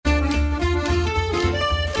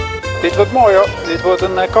Dit wordt mooi hoor. Dit wordt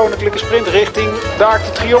een koninklijke sprint richting de Arc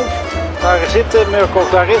de Triomphe. Daar zit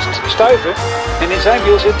Murkoff, daar is Stuyven. En in zijn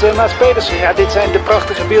wiel zit Mads Pedersen. Ja, dit zijn de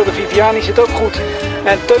prachtige beelden. Viviani zit ook goed.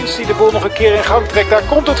 En Teuns die de boel nog een keer in gang trekt. Daar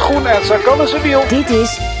komt het groen en Sagan in zijn wiel. Dit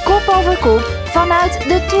is Kop over Kop vanuit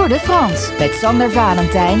de Tour de France. Met Sander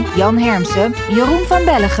Valentijn, Jan Hermsen, Jeroen van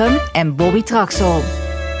Bellegem en Bobby Traxel.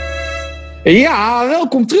 Ja,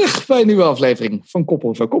 welkom terug bij een nieuwe aflevering van Kop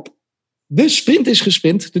over Kop. De sprint is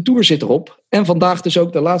gesprint, de Tour zit erop. En vandaag dus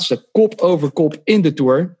ook de laatste kop over kop in de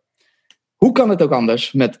Tour. Hoe kan het ook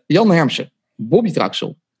anders met Jan Hermsen, Bobby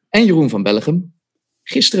Traxel en Jeroen van Bellegem.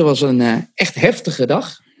 Gisteren was een echt heftige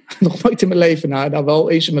dag. Nog nooit in mijn leven, nou wel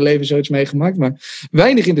eens in mijn leven zoiets meegemaakt. Maar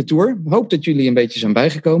weinig in de Tour. Hoop dat jullie een beetje zijn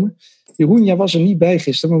bijgekomen. Jeroen, jij was er niet bij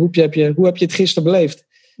gisteren. Maar hoe heb je het gisteren beleefd?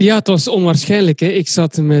 Ja, het was onwaarschijnlijk. Hè. Ik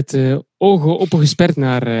zat met ogen opengesperd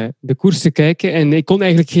naar de koers te kijken. En ik kon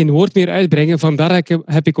eigenlijk geen woord meer uitbrengen. Vandaar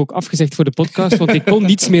heb ik ook afgezegd voor de podcast. Want ik kon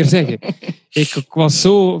niets meer zeggen. Ik was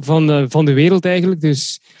zo van de wereld eigenlijk.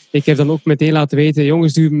 Dus ik heb dan ook meteen laten weten.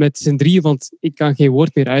 Jongens, doe met z'n drieën. Want ik kan geen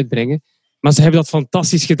woord meer uitbrengen. Maar ze hebben dat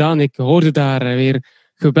fantastisch gedaan. Ik hoorde daar weer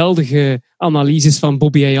geweldige analyses van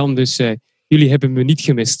Bobby en Jan. Dus jullie hebben me niet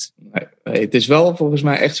gemist. Nee, het is wel volgens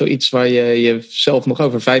mij echt zoiets waar je jezelf nog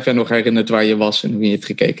over 5 jaar nog herinnert waar je was en hoe je het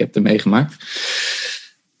gekeken hebt en meegemaakt.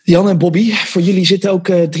 Jan en Bobby, voor jullie zitten ook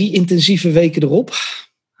 3 intensieve weken erop.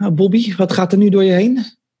 Nou, Bobby, wat gaat er nu door je heen?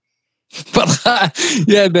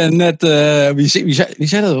 Jij bent net... wie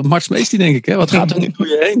zei dat? Mart Smeestie, denk ik. Hè? Wat gaat er nu door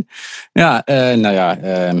je heen?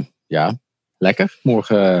 Ja, lekker.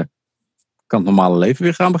 Morgen kan het normale leven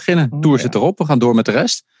weer gaan beginnen. De Tour zit erop. We gaan door met de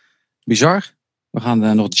rest. Bizar. We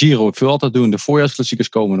gaan nog Giro, ik wil altijd doen. De voorjaarsklassiekers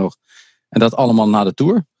komen nog. En dat allemaal na de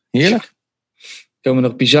Tour. Heerlijk. Er komen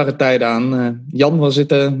nog bizarre tijden aan. Jan was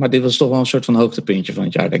het, maar dit was toch wel een soort van hoogtepuntje van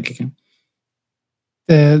het jaar, denk ik.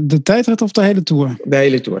 De tijdrit of de hele Tour? De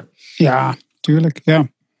hele Tour. Ja, tuurlijk. Ja.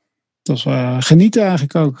 Het was genieten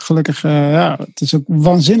eigenlijk ook. Gelukkig, het is ook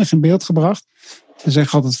waanzinnig in beeld gebracht. Ze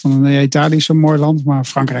zeggen altijd van Italië is zo'n mooi land, maar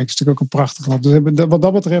Frankrijk is natuurlijk ook een prachtig land. Dus wat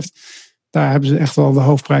dat betreft, daar hebben ze echt wel de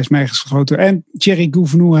hoofdprijs mee geschoten. En Thierry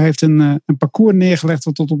Gouvenou heeft een parcours neergelegd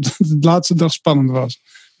wat tot op de laatste dag spannend was.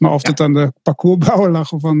 Maar of dat aan de parcoursbouwer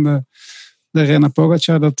lag of aan de renner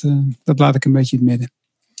Pogacar, dat laat ik een beetje in het midden.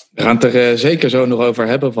 We gaan het er zeker zo nog over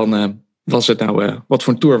hebben van... wat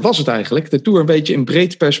voor een Tour was het eigenlijk? De Tour een beetje in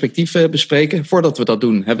breed perspectief bespreken. Voordat we dat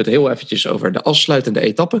doen, hebben we het heel eventjes over de afsluitende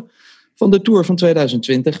etappe van de Tour van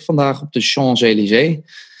 2020. Vandaag op de Champs-Élysées.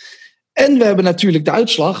 En we hebben natuurlijk de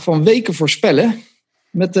uitslag van weken voorspellen.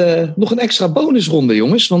 Met nog een extra bonusronde,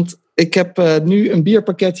 jongens. Want ik heb nu een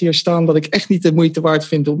bierpakket hier staan dat ik echt niet de moeite waard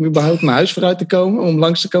vind om überhaupt mijn huis vooruit te komen. Om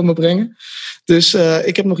langs te komen brengen. Dus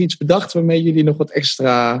ik heb nog iets bedacht waarmee jullie nog wat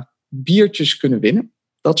extra biertjes kunnen winnen.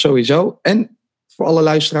 Dat sowieso. En voor alle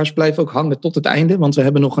luisteraars blijf ook hangen tot het einde. Want we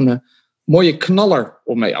hebben nog een mooie knaller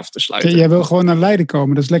om mee af te sluiten. Jij wil gewoon naar Leiden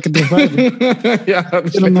komen. Dat is lekker dichtbij. Ja, dat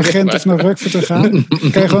is om naar Gent of naar Rukve te gaan.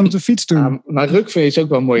 Dan kan je gewoon op de fiets doen. Ja, maar Rukve is ook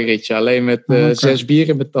wel een mooi ritje. Alleen met 6 bieren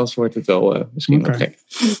in mijn tas wordt het wel misschien wat gek.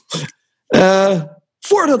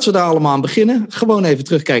 Voordat we daar allemaal aan beginnen. Gewoon even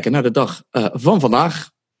terugkijken naar de dag van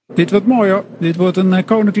vandaag. Dit wordt mooi hoor. Dit wordt een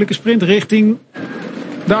koninklijke sprint richting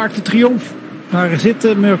de Arc de Triomphe. Daar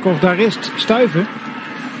zit Murkoff, daar is Stuyven.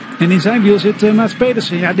 En in zijn wiel zit Mads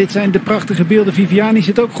Pedersen. Ja, dit zijn de prachtige beelden. Viviani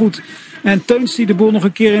zit ook goed. En Teuns die de boel nog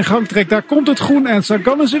een keer in gang trekt. Daar komt het groen en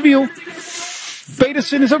Sagan in zijn wiel.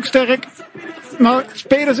 Pedersen is ook sterk. Maar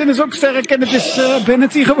Pedersen is ook sterk. En het is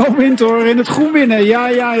Bennett die gewoon wint hoor. In het groen winnen.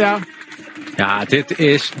 Ja. Ja, dit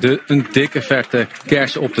is een dikke verte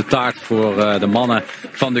kers op de taart voor de mannen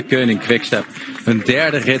van de Koning Quickstep. Hun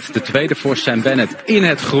derde rit, de tweede voor Sam Bennett in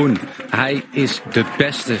het groen. Hij is de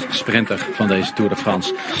beste sprinter van deze Tour de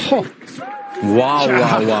France. Goh.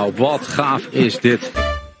 Wauw, wat gaaf is dit.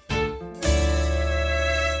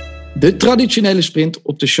 De traditionele sprint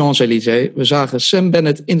op de Champs-Élysées. We zagen Sam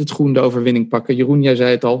Bennett in het groen de overwinning pakken. Jeroen, jij zei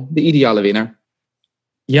het al, de ideale winnaar.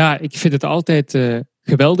 Ja, ik vind het altijd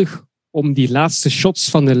geweldig om die laatste shots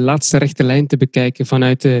van de laatste rechte lijn te bekijken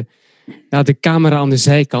vanuit de camera aan de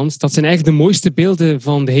zijkant. Dat zijn eigenlijk de mooiste beelden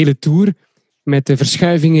van de hele Tour. Met de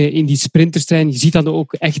verschuivingen in die sprinterstrein. Je ziet dan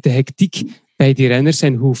ook echt de hectiek bij die renners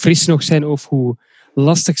en hoe fris ze nog zijn of hoe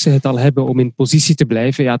lastig ze het al hebben om in positie te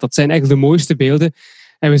blijven. Ja, dat zijn eigenlijk de mooiste beelden.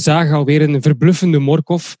 En we zagen alweer een verbluffende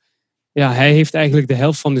Morkov. Ja, hij heeft eigenlijk de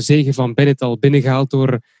helft van de zege van Bennett al binnengehaald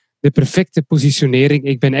door de perfecte positionering.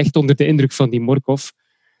 Ik ben echt onder de indruk van die Morkov.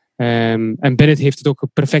 En Bennett heeft het ook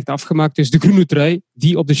perfect afgemaakt. Dus de groene trui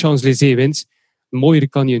die op de Champs-Élysées wint, mooier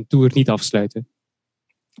kan je een Tour niet afsluiten.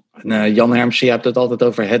 En, Jan Hermsen, je hebt het altijd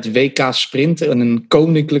over het WK-sprint. En een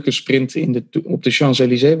koninklijke sprint op de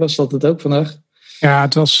Champs-Élysées. Was dat het ook vandaag? Ja,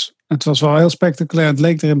 het was wel heel spectaculair. Het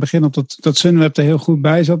leek er in het begin op dat Sunweb er heel goed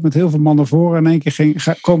bij zat. Met heel veel mannen voor. En in één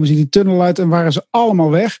keer komen ze die tunnel uit en waren ze allemaal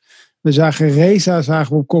weg. We zagen Reza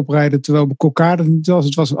op kop rijden, terwijl bij Kokade het niet was.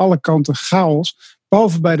 Het was aan alle kanten chaos.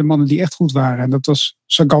 Behalve bij de mannen die echt goed waren. En dat was,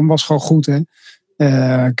 Sagan was gewoon goed, hè.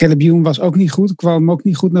 Caleb Ewan was ook niet goed. Kwam ook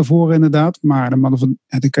niet goed naar voren, inderdaad. Maar de mannen van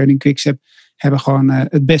de Koning Quickstep hebben gewoon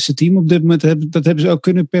het beste team op dit moment. Dat hebben ze ook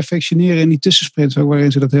kunnen perfectioneren in die tussensprints, ook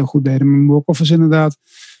waarin ze dat heel goed deden. Maar Morkov is inderdaad,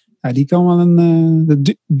 die kan wel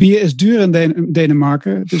de bier is duur in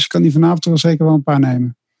Denemarken. Dus kan die vanavond wel zeker wel een paar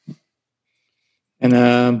nemen.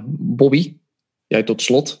 En Bobby, jij tot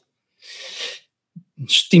slot.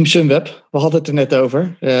 Team Sunweb, we hadden het er net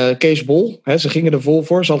over. Kees Bol, ze gingen er vol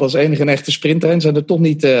voor. Ze hadden als enige een echte sprinter en zijn er toch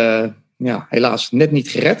niet, helaas net niet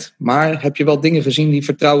gered. Maar heb je wel dingen gezien die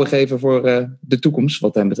vertrouwen geven voor de toekomst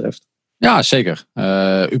wat hem betreft? Ja, zeker.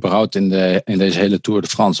 Überhaupt in deze hele Tour de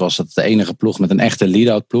France was het de enige ploeg met een echte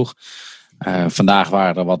lead-out ploeg. Vandaag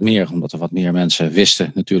waren er wat meer, omdat er wat meer mensen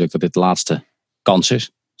wisten natuurlijk dat dit de laatste kans is.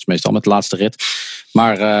 Dat is meestal met de laatste rit.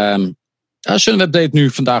 Maar Sunweb deed nu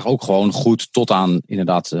vandaag ook gewoon goed tot aan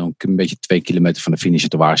inderdaad een beetje 2 kilometer van de finish. En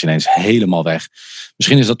toen waren ze ineens helemaal weg.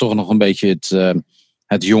 Misschien is dat toch nog een beetje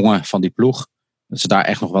het jonge van die ploeg. Dat ze daar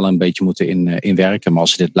echt nog wel een beetje moeten in werken. Maar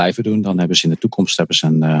als ze dit blijven doen, dan hebben ze in de toekomst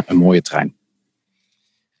een mooie trein.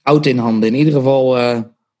 Goud in handen. In ieder geval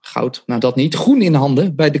goud. Nou, dat niet. Groen in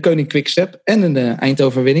handen bij de Koning Quickstep en een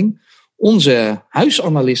eindoverwinning. Onze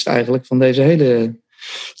huisanalist eigenlijk van deze hele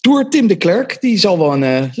Tour, Tim de Klerk, die zal wel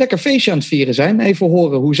een lekker feestje aan het vieren zijn. Even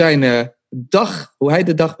horen hoe hoe hij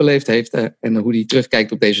de dag beleefd heeft en hoe hij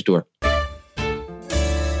terugkijkt op deze Tour.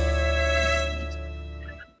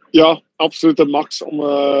 Ja, absoluut een max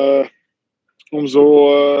om zo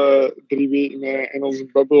 3 weken in onze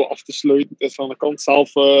bubbel af te sluiten. Het is aan de kant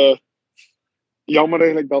zelf jammer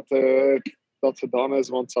eigenlijk dat gedaan is,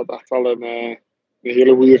 want het zat echt wel een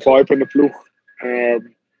hele goede vibe in de ploeg.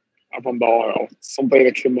 En vandaag, het stond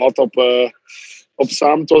eigenlijk gemaakt op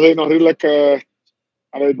samen. Het was eigenlijk nog redelijk,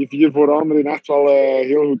 die 4 vooraan reden echt wel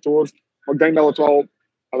heel goed door. Maar ik denk dat we het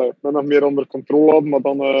wel min of meer onder controle hadden, maar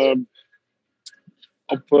dan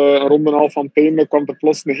op een ronde en half van het einde kwam er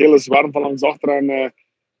plots een hele zwerm van langs achter en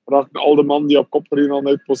raakten al de man die op kop reden al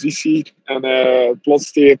uit positie. En plots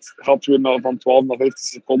steeg het gat weer van 12 naar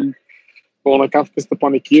 15 seconden. Gewoon ik even te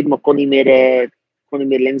panikeren, maar kon niet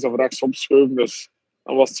meer links of rechts opschuiven. Dus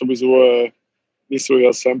dan was het sowieso niet zo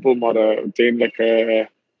heel simpel, maar uiteindelijk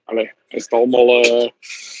is het allemaal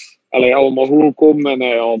goed gekomen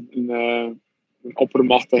en een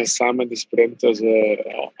oppermachtige samen in de sprint. Dus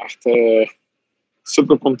echt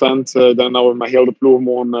super content. Ik denk dat we met heel de ploeg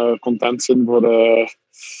mogen content zijn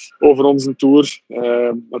over onze Tour.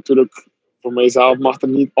 Natuurlijk, voor mijzelf mag er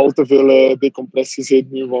niet al te veel decompressie zijn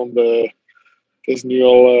nu, want het is nu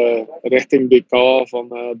al richting BK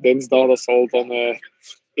van dinsdag. Dat zal dan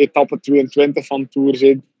etappe 22 van de Tour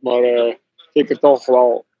zijn. Maar zeker toch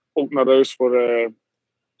wel ook naar huis voor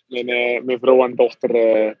mijn vrouw en dochter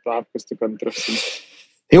daar even te kunnen terugzien.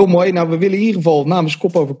 Heel mooi. Nou, we willen in ieder geval namens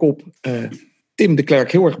Kop Over Kop Tim de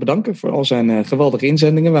Klerk heel erg bedanken voor al zijn geweldige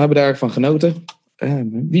inzendingen. We hebben daar erg van genoten.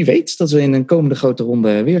 Wie weet dat we in een komende grote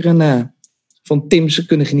ronde weer van Tim's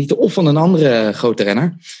kunnen genieten of van een andere grote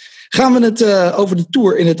renner. Gaan we het over de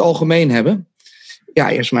Tour in het algemeen hebben?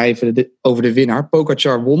 Ja, eerst maar even over de winnaar.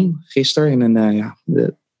 Pogačar won gisteren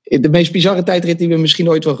in de meest bizarre tijdrit die we misschien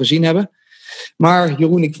ooit wel gezien hebben. Maar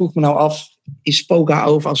Jeroen, ik vroeg me nou af, is Poga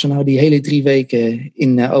over, als we nou die hele 3 weken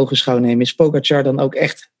in ogenschouw nemen, is Pogačar dan ook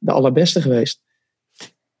echt de allerbeste geweest?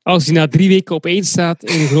 Als hij na 3 weken op 1 staat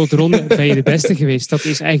in een grote ronde, ben je de beste geweest. Dat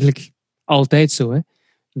is eigenlijk altijd zo, hè?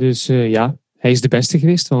 Dus ja, hij is de beste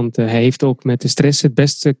geweest, want hij heeft ook met de stress het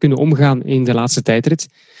beste kunnen omgaan in de laatste tijdrit.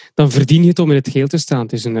 Dan verdien je het om in het geel te staan.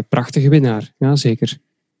 Het is een prachtige winnaar, ja zeker.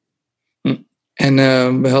 En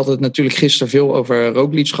we hadden het natuurlijk gisteren veel over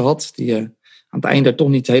Roglic gehad, die aan het einde toch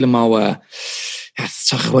niet helemaal... het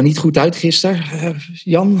zag gewoon niet goed uit gisteren.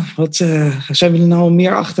 Jan, zijn we er nou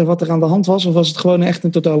meer achter wat er aan de hand was? Of was het gewoon echt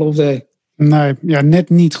een totale off-day? Nee, ja, net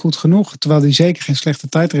niet goed genoeg. Terwijl hij zeker geen slechte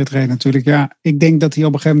tijdrit reed natuurlijk. Ja, ik denk dat hij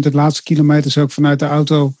op een gegeven moment de laatste kilometers ook vanuit de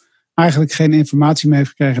auto eigenlijk geen informatie meer heeft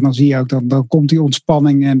gekregen. En dan zie je ook, dan komt die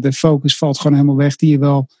ontspanning en de focus valt gewoon helemaal weg. Die je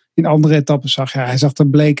wel in andere etappen zag. Ja, hij zag er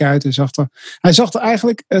bleek uit. Hij zag er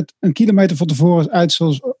eigenlijk een kilometer van tevoren uit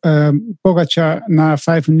zoals Pogačar na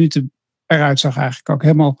 5 minuten eruit zag eigenlijk ook.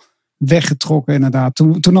 Helemaal weggetrokken inderdaad.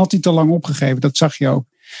 Toen had hij te lang opgegeven. Dat zag je ook.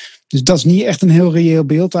 Dus dat is niet echt een heel reëel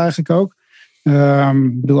beeld eigenlijk ook.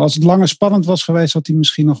 Ik bedoel, als het langer spannend was geweest, had hij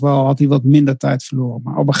misschien nog wel wat minder tijd verloren.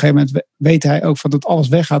 Maar op een gegeven moment weet hij ook dat alles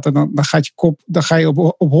weggaat. En dan gaat je kop, dan ga je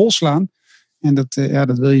op hol slaan. En dat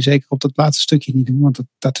wil je zeker op dat laatste stukje niet doen. Want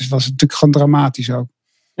was natuurlijk gewoon dramatisch ook.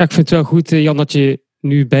 Ja, ik vind het wel goed, Jan, dat je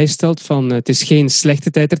nu bijstelt van het is geen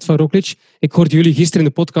slechte tijdrit van Roglic. Ik hoorde jullie gisteren in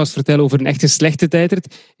de podcast vertellen over een echte slechte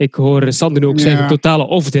tijdrit. Ik hoor Sander ook zeggen, totale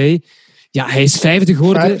off-day. Ja, hij is 5e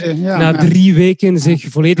geworden. Na 3 weken zich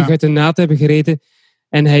volledig uit de naad hebben gereden.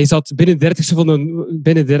 En hij zat binnen 30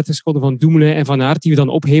 seconden van Dumoulin en Van Aert, die we dan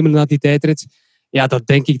ophemelen na die tijdrit. Ja, dat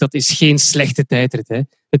denk ik, dat is geen slechte tijdrit. Hè.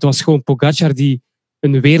 Het was gewoon Pogačar die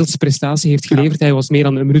een wereldse prestatie heeft geleverd. Hij was meer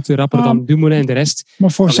dan een minuut rapper dan Dumoulin en de rest.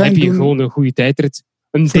 Maar voor dan heb je gewoon een goede tijdrit.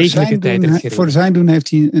 Een degelijke tijdrit gereden. Voor zijn doen heeft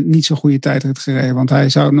hij een niet zo goede tijdrit gereden. Want hij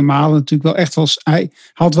zou normaal natuurlijk wel echt hij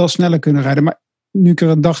had wel sneller kunnen rijden. Maar nu ik er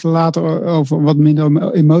een dag later over wat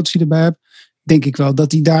minder emotie erbij heb, denk ik wel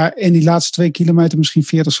dat hij daar in die laatste 2 kilometer misschien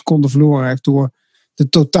 40 seconden verloren heeft door de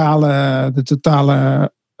totale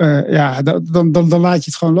dan laat je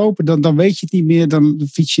het gewoon lopen. Dan weet je het niet meer. Dan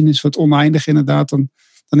fiets je eens wat oneindig inderdaad. Dan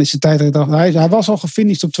is de tijdrit al. Hij was al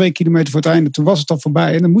gefinished op 2 kilometer voor het einde. Toen was het al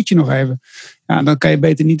voorbij. En dan moet je nog even. Ja, dan kan je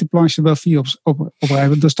beter niet de Planche de Belleville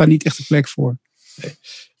oprijden. Daar staat niet echt een plek voor. Nee.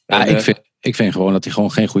 Ja, ik vind gewoon dat hij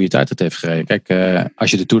gewoon geen goede tijdrit heeft gereden. Kijk,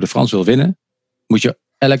 als je de Tour de France wil winnen, moet je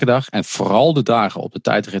elke dag, en vooral de dagen op de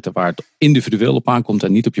tijdritten waar het individueel op aankomt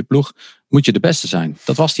en niet op je ploeg, moet je de beste zijn.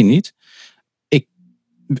 Dat was hij niet.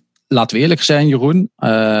 Laten we eerlijk zijn, Jeroen.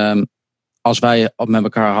 Als wij met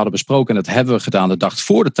elkaar hadden besproken, en dat hebben we gedaan de dag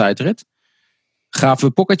voor de tijdrit, gaven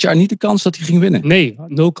we Pogačar niet de kans dat hij ging winnen. Nee,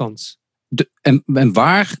 0 kans. En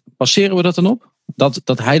waar baseren we dat dan op?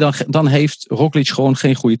 Dat hij dan heeft Roglic gewoon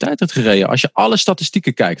geen goede tijdrit gereden. Als je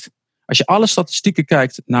alle statistieken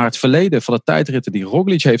kijkt naar het verleden van de tijdritten die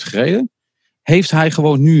Roglic heeft gereden, heeft hij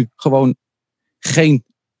nu geen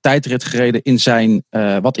tijdrit gereden in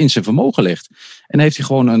wat in zijn vermogen ligt. En heeft hij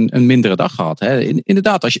gewoon een mindere dag gehad. Hè.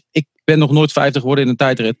 Inderdaad, ik ben nog nooit 50 geworden in een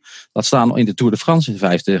tijdrit. Dat staan in de Tour de France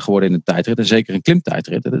 5e geworden in een tijdrit. En zeker een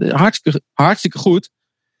klimtijdrit. Hartstikke goed.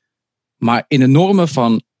 Maar in de normen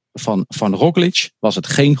van Roglic was het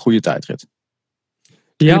geen goede tijdrit.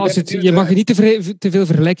 Ja, je mag je niet te veel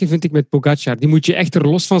vergelijken, vind ik, met Pogačar. Die moet je echt er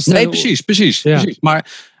los van stellen. Nee, precies.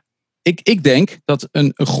 Maar ik denk dat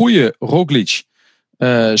een goede Roglic,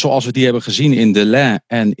 zoals we die hebben gezien in Delain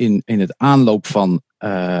en in het aanloop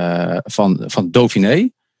van Dauphiné,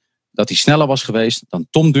 dat hij sneller was geweest dan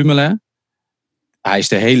Tom Dumoulin. Hij is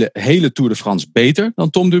de hele Tour de France beter dan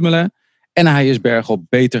Tom Dumoulin. En hij is bergop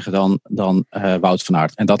beter dan Wout van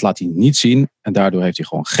Aert. En dat laat hij niet zien. En daardoor heeft hij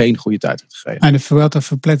gewoon geen goede tijd gegeven. En de Vuelta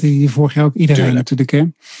verplette hij vorig jaar ook iedereen natuurlijk. Hè?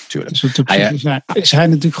 Tuurlijk. Dus is hij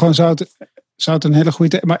natuurlijk gewoon zou het een hele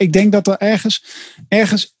goede tijd. Maar ik denk dat er ergens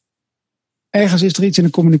is er iets in de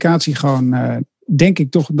communicatie gewoon. Denk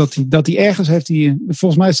ik toch dat hij ergens heeft.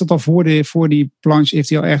 Volgens mij is dat al voor die planche heeft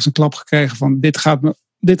hij al ergens een klap gekregen van dit gaat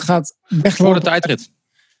weglopen. Voor de tijdrit.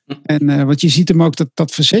 En want je ziet hem ook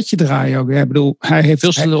dat verzetje draaien ook. Ik bedoel, hij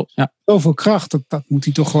heeft zoveel kracht. Dat moet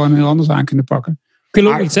hij toch gewoon heel anders aan kunnen pakken. Ik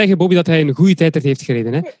wil ook niet zeggen, Bobby, dat hij een goede tijdrit heeft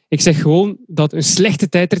gereden. Hè? Ik zeg gewoon dat een slechte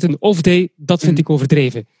tijdrit, een off-day, dat vind ik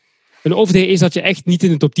overdreven. Een off-day is dat je echt niet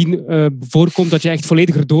in de top 10 voorkomt, dat je echt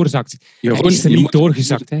volledig erdoor zakt. Hij is er niet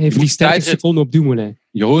doorgezakt. Hij verliest 30 seconden op Dumoulin.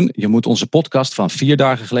 Jeroen, je moet onze podcast van 4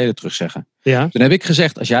 dagen geleden terugzeggen. Ja. Toen heb ik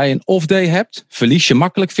gezegd, als jij een off-day hebt, verlies je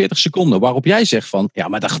makkelijk 40 seconden. Waarop jij zegt van, ja,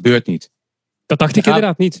 maar dat gebeurt niet. Dat dacht ik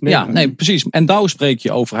inderdaad niet. Nee. Ja, nee, precies. En nou spreek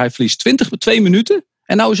je over, hij verliest 2 minuten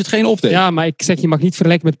en nou is het geen off-day. Ja, maar ik zeg, je mag niet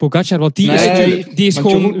vergelijken met Pogačar, want die is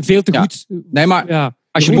gewoon veel te goed. Nee, maar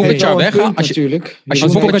als je Pogačar weghaalt, als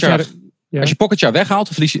je Pogačar weghaalt,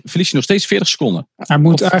 verlies je nog steeds 40 seconden. Hij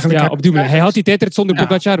moet eigenlijk... op Dumoulin. Hij had die tijdrit zonder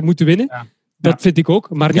Pogačar moeten winnen. Ja. Dat vind ik ook,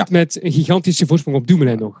 maar niet met een gigantische voorsprong op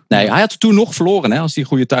Dumoulin nog. Nee, hij had toen nog verloren, hè, als hij een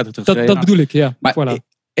goede tijd had gereden. Dat bedoel ik, ja. Maar voilà.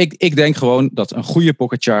 ik denk gewoon dat een goede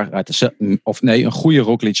Pogačar een goede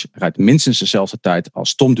Roglic rijdt minstens dezelfde tijd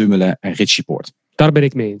als Tom Dumoulin en Richie Porte. Daar ben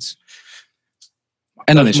ik mee eens.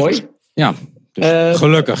 En dan is mooi. Het, ja. Dus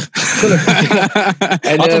gelukkig.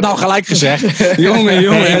 En, had het nou gelijk gezegd. jongen,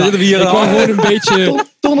 zitten we hier ik wou gewoon een beetje...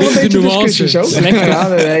 Toch nog een beetje discussie zo.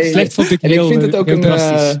 Slecht vond ik en heel, ik vind het ook een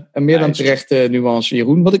meer dan Ja, terechte nuance,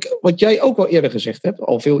 Jeroen. Wat jij ook al eerder gezegd hebt,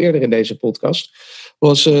 al veel eerder in deze podcast,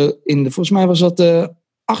 was volgens mij was dat de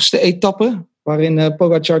 8e etappe, waarin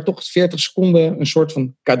Pogačar toch 40 seconden een soort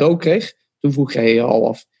van cadeau kreeg. Toen vroeg jij je al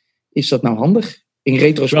af, is dat nou handig? In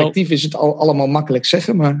retrospectief is het allemaal makkelijk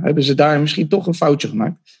zeggen, maar hebben ze daar misschien toch een foutje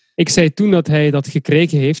gemaakt? Ik zei toen dat hij dat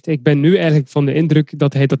gekregen heeft. Ik ben nu eigenlijk van de indruk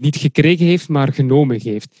dat hij dat niet gekregen heeft, maar genomen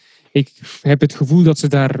heeft. ik heb het gevoel dat ze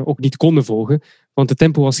daar ook niet konden volgen. Want de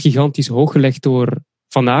tempo was gigantisch hooggelegd door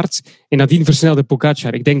Van Aert. En nadien versnelde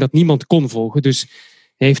Pogacar. Ik denk dat niemand kon volgen. Dus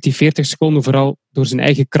hij heeft die 40 seconden vooral door zijn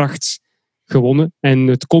eigen kracht gewonnen. En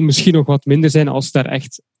het kon misschien nog wat minder zijn als ze daar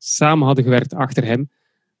echt samen hadden gewerkt achter hem.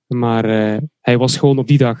 Maar hij was gewoon op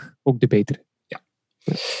die dag ook de betere. Ja.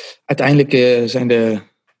 Uiteindelijk zijn de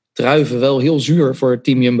druiven wel heel zuur voor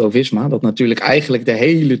team Jumbo-Visma. Dat natuurlijk eigenlijk de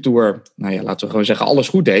hele Tour, laten we gewoon zeggen, alles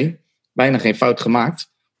goed deed. Bijna geen fout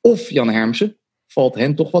gemaakt. Of Jan Hermsen, valt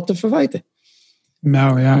hen toch wat te verwijten.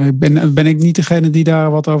 Nou ja, ben ik niet degene die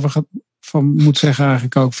daar wat over van moet zeggen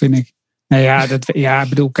eigenlijk ook, vind ik. Nou ja, ik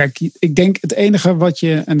bedoel, kijk, ik denk het enige wat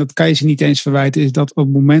je, en dat kan je ze niet eens verwijten, is dat op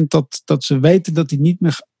het moment dat ze weten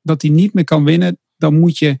dat hij niet meer kan winnen, dan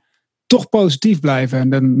moet je toch positief blijven. En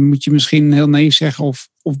dan moet je misschien heel naïef zeggen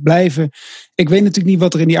of blijven. Ik weet natuurlijk niet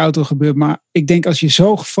wat er in die auto gebeurt, maar ik denk als je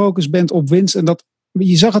zo gefocust bent op winst, en dat,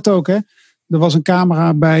 je zag het ook, hè. Er was een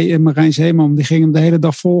camera bij Marijn Zeeman, die ging hem de hele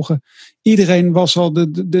dag volgen. Iedereen was al,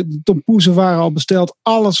 de tompoezen waren al besteld,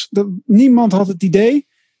 alles. Niemand had het idee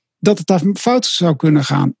dat het daar fout zou kunnen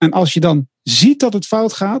gaan. En als je dan ziet dat het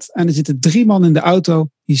fout gaat, en er zitten 3 man in de auto,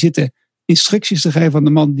 die zitten instructies te geven aan de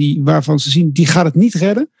man waarvan ze zien, die gaat het niet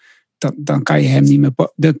redden, dan kan je hem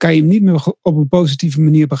niet meer op een positieve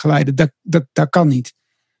manier begeleiden. Dat kan niet.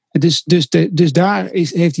 Dus daar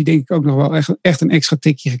heeft hij denk ik ook nog wel echt een extra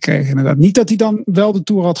tikje gekregen. Inderdaad. Niet dat hij dan wel de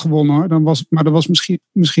Tour had gewonnen hoor. Maar er was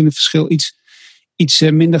misschien het verschil iets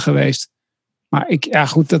minder geweest. Maar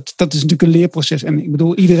dat is natuurlijk een leerproces. En ik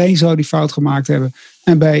bedoel, iedereen zou die fout gemaakt hebben.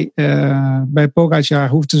 En bij Pogacar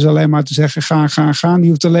hoeft ze alleen maar te zeggen gaan. Die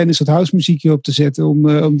hoeft alleen eens het housemuziekje op te zetten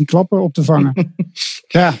om die klapper op te vangen.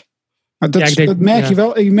 Ja. Maar dat merk je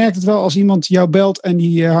wel. Je merkt het wel als iemand jou belt en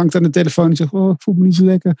die hangt aan de telefoon en zegt, ik voel me niet zo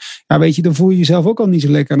lekker. Ja, weet je, dan voel je jezelf ook al niet zo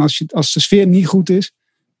lekker. En als de sfeer niet goed is,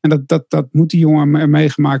 en dat moet die jongen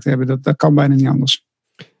meegemaakt hebben, dat kan bijna niet anders.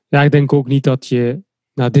 Ja, ik denk ook niet dat je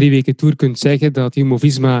na 3 weken Tour kunt zeggen dat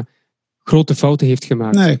Jumbo-Visma grote fouten heeft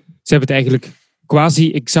gemaakt. Nee. Ze hebben het eigenlijk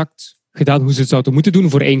quasi exact gedaan hoe ze het zouden moeten doen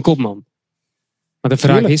voor 1 kopman. Maar de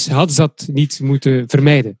vraag is, hadden ze dat niet moeten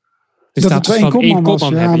vermijden? De status van 1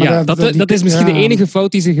 kopman hebben. Ja, dat is misschien de enige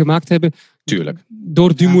fout die ze gemaakt hebben. Tuurlijk.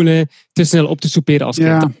 Door Dumoulin te snel op te soeperen als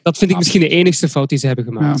kind. Dat vind ik misschien de enigste fout die ze hebben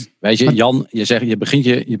gemaakt. Ja. Weet je, Jan, je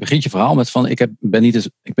begint je verhaal met van ik ben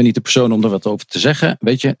niet de persoon om er wat over te zeggen.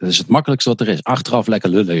 Weet je, dat is het makkelijkste wat er is. Achteraf lekker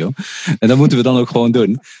lullen, joh. En dat moeten we dan ook gewoon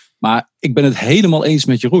doen. Maar ik ben het helemaal eens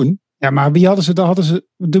met Jeroen. Ja, maar wie hadden ze?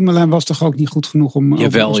 Dumoulin was toch ook niet goed genoeg om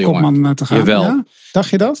als kopman te gaan? Jawel. Ja? Dacht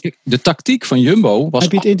je dat? De tactiek van Jumbo was.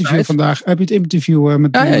 Heb je het interview vandaag? Heb je het interview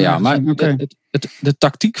met? Ja, maar de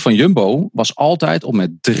tactiek van Jumbo was altijd om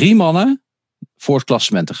met 3 mannen voor het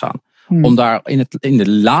klassement te gaan. Om daar in de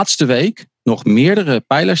laatste week nog meerdere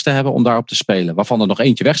pijlers te hebben om daarop te spelen. Waarvan er nog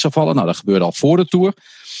eentje weg zou vallen. Nou, dat gebeurde al voor de Tour.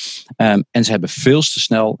 En ze hebben veel te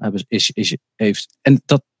snel. En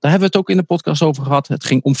daar hebben we het ook in de podcast over gehad. Het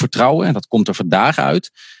ging om vertrouwen. En dat komt er vandaag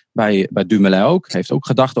uit. Bij Dumoulin ook. Hij heeft ook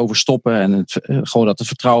gedacht over stoppen. En gewoon dat het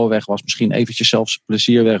vertrouwen weg was. Misschien eventjes zelfs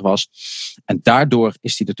plezier weg was. En daardoor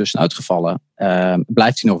is hij er tussenuit gevallen.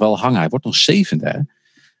 Blijft hij nog wel hangen. Hij wordt nog 7e.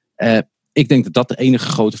 Ik denk dat dat de enige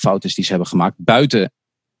grote fout is die ze hebben gemaakt. Buiten,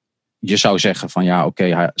 je zou zeggen van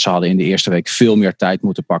ze hadden in de eerste week veel meer tijd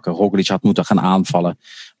moeten pakken. Roglic had moeten gaan aanvallen.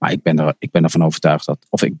 Maar ik ben ervan overtuigd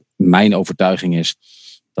mijn overtuiging is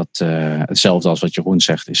dat hetzelfde als wat Jeroen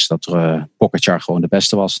zegt, is dat Pogacar gewoon de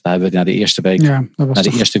beste was. Daar hebben we na de eerste week,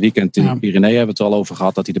 de eerste weekend in de Pyreneeën hebben we het al over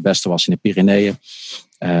gehad, dat hij de beste was in de Pyreneeën.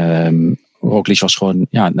 Roglic was gewoon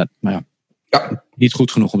niet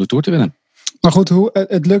goed genoeg om de Tour te winnen. Maar goed,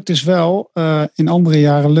 het lukt dus wel. In andere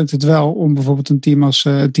jaren lukt het wel om bijvoorbeeld een team als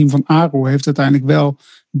het team van Aru heeft uiteindelijk wel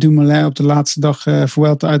Dumoulin op de laatste dag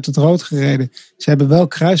Vuelta uit het rood gereden. Ze hebben wel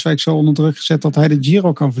Kruiswijk zo onder druk gezet dat hij de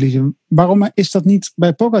Giro kan verliezen. Waarom is dat niet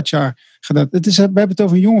bij Pogacar gedaan? We hebben het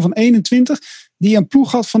over een jongen van 21 die een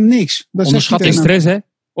ploeg had van niks. Onderschat geen stress, hè?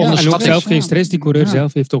 Onderschat zelf geen stress. Die coureur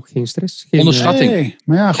zelf heeft ook geen stress. Onderschatting. Nee,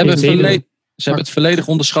 maar ze hebben het volledig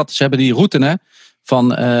onderschat. Ze hebben die route van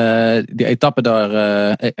die etappe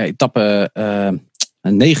daar, etappe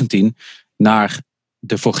 19 naar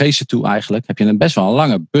de Vogezen toe eigenlijk, heb je best wel een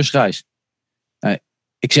lange busreis.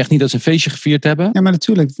 Ik zeg niet dat ze een feestje gevierd hebben. Ja, maar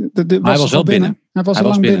natuurlijk. Maar hij was wel binnen. Hij was al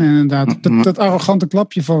lang binnen inderdaad. Dat arrogante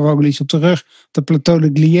klapje van Roglic op de rug, de Plateau de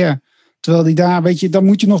Glières. Terwijl die daar, weet je, dan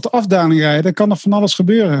moet je nog de afdaling rijden. Dan kan nog van alles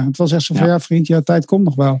gebeuren. Het was echt zo van, vriend, tijd komt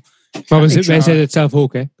nog wel. Maar wij zeiden het zelf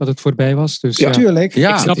ook, hè, dat het voorbij was. Dus, tuurlijk.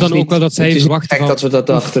 Ik snap dan ook wel dat zij verwachten. Kijk dat we dat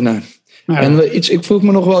dachten. Ja. En ik vroeg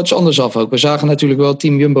me nog wel iets anders af ook. We zagen natuurlijk wel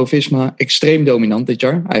team Jumbo-Visma extreem dominant dit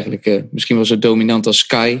jaar. Eigenlijk misschien was het dominant als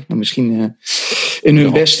Sky. Misschien in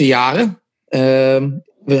hun beste jaren. We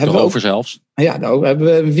hebben Erover zelfs. Ja, nou, hebben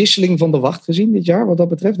we een wisseling van de wacht gezien dit jaar wat dat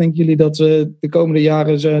betreft? Denken jullie dat we de komende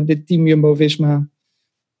jaren dit team Jumbo-Visma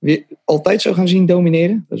weer altijd zo gaan zien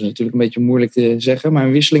domineren? Dat is natuurlijk een beetje moeilijk te zeggen. Maar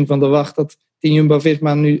een wisseling van de wacht dat team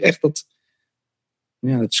Jumbo-Visma nu echt het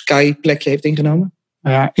Sky-plekje heeft ingenomen?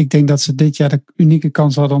 Ja, ik denk dat ze dit jaar de unieke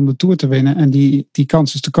kans hadden om de Tour te winnen. En die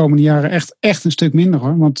kans is de komende jaren echt een stuk minder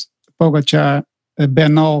hoor. Want Pogacar,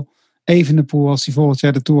 Bernal, Evenepoel als die volgend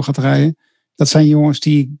jaar de Tour gaat rijden. Dat zijn jongens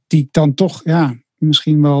die ik dan toch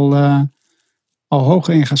misschien wel al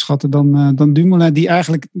hoger in ga schatten dan Dumoulin. Die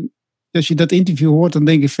eigenlijk, als je dat interview hoort, dan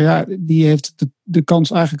denk je van die heeft de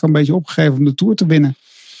kans eigenlijk al een beetje opgegeven om de Tour te winnen.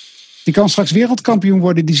 Die kan straks wereldkampioen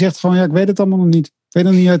worden. Die zegt gewoon, ik weet het allemaal nog niet. Ik weet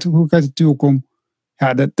nog niet hoe ik uit de Tour kom.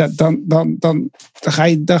 Ja, dan ga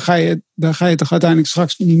je toch uiteindelijk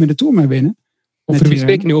straks niet meer de Tour mee winnen. Over wie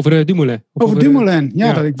spreek je nu? Over Dumoulin? Over Dumoulin,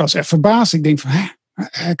 ja. Ik was echt verbaasd. Ik denk van,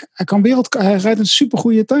 hij rijdt een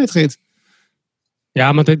supergoeie tijdrit.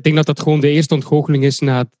 Ja, maar ik denk dat gewoon de eerste ontgoocheling is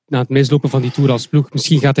na het mislopen van die Tour als ploeg.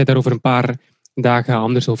 Misschien gaat hij daar over een paar dagen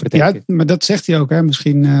anders over denken. Ja, maar dat zegt hij ook. Hè.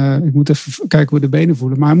 Misschien, ik moet even kijken hoe de benen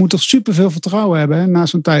voelen. Maar hij moet toch superveel vertrouwen hebben hè, na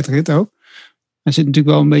zo'n tijdrit ook. Hij zit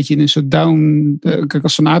natuurlijk wel een beetje in een soort down. Kijk,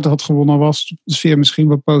 als Van Aert had gewonnen, was de sfeer misschien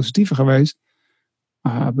wat positiever geweest.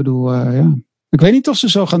 Maar ik bedoel, ik weet niet of ze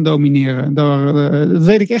zo gaan domineren. Dat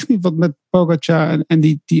weet ik echt niet. Wat met Pogacar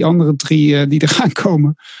en die andere 3 die er gaan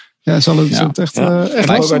komen. Ja, zal het echt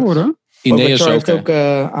lastig worden. Pogacar heeft ook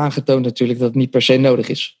aangetoond natuurlijk dat het niet per se nodig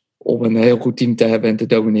is om een heel goed team te hebben en te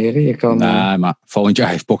domineren. Je kan, nee, maar volgend jaar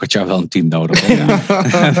heeft Pogacar wel een team nodig.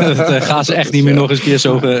 Dat gaan ze echt niet meer nog eens keer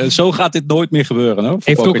zo gaat dit nooit meer gebeuren. Hoor, hij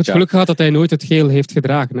heeft ook het geluk gehad dat hij nooit het geel heeft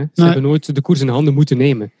gedragen. Hè? Ze hebben nooit de koers in handen moeten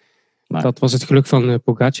nemen. Nee. Dat was het geluk van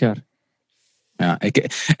Pogacar. Ja,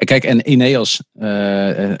 kijk, en Ineos,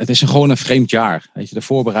 het is gewoon een vreemd jaar. Weet je, de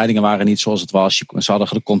voorbereidingen waren niet zoals het was. Ze hadden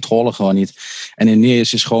de controle gewoon niet. En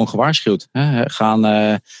Ineos is gewoon gewaarschuwd. Hè?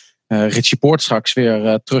 Gaan Richie Porte straks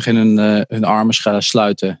weer terug in hun armen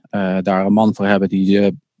sluiten. Daar een man voor hebben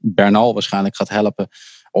die Bernal waarschijnlijk gaat helpen.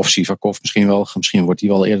 Of Sivakov misschien wel. Misschien wordt hij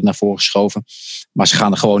wel eerder naar voren geschoven. Maar ze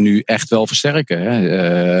gaan er gewoon nu echt wel versterken.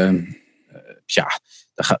 Hè?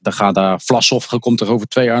 Dan gaat daar Vlasov, komt er over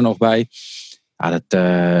 2 jaar nog bij.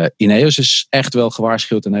 Ja, Ineos is echt wel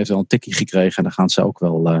gewaarschuwd en heeft wel een tikkie gekregen. En daar gaan ze ook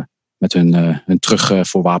wel met hun terug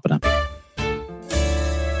voor wapenen.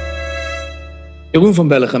 Jeroen van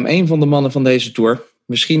Bellegem, een van de mannen van deze Tour.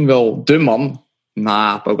 Misschien wel de man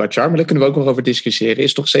na Pogacar, maar daar kunnen we ook nog over discussiëren.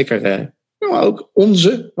 Is toch zeker ook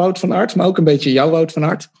onze Wout van Aert, maar ook een beetje jouw Wout van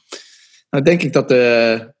Aert. Nou denk ik dat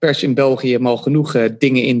de pers in België hem al genoeg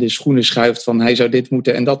dingen in de schoenen schuift van hij zou dit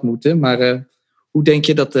moeten en dat moeten. Maar hoe denk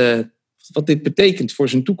je dat... wat dit betekent voor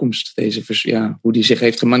zijn toekomst. Hoe die zich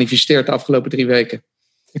heeft gemanifesteerd de afgelopen 3 weken.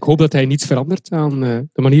 Ik hoop dat hij niets verandert aan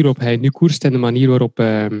de manier waarop hij nu koerst en de manier waarop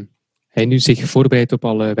hij nu zich voorbereidt op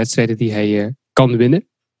alle wedstrijden die hij kan winnen.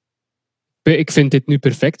 Ik vind dit nu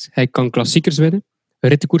perfect. Hij kan klassiekers winnen.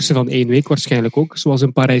 Rittenkoersen van 1 week waarschijnlijk ook. Zoals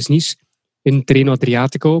in Parijs-Nice in Treno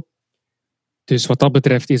Adriatico. Dus wat dat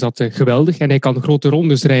betreft is dat geweldig. En hij kan grote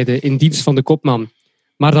rondes rijden in dienst van de kopman.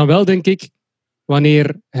 Maar dan wel denk ik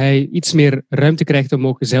wanneer hij iets meer ruimte krijgt om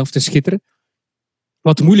ook zelf te schitteren.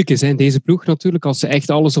 Wat moeilijk is in deze ploeg natuurlijk. Als ze echt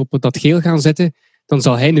alles op dat geel gaan zetten, dan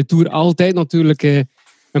zal hij in de Tour altijd natuurlijk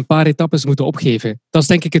een paar etappes moeten opgeven. Dat is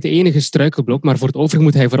denk ik het enige struikelblok. Maar voor het overige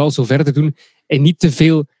moet hij vooral zo verder doen en niet te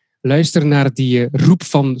veel luisteren naar die roep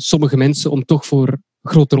van sommige mensen om toch voor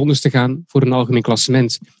grote rondes te gaan voor een algemeen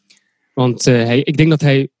klassement. Want ik denk dat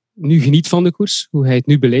hij nu geniet van de koers, hoe hij het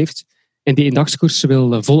nu beleeft. En die eendagskoersen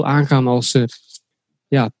wil vol aangaan als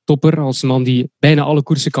topper, als man die bijna alle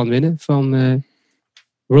koersen kan winnen van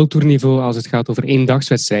World Tour niveau als het gaat over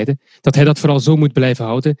eendagswedstrijden. Dat hij dat vooral zo moet blijven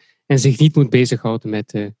houden en zich niet moet bezighouden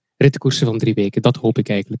met rittenkoersen van 3 weken. Dat hoop ik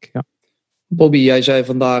eigenlijk, ja. Bobby, jij zei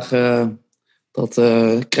vandaag dat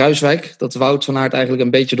Kruijswijk, dat Wout van Aert eigenlijk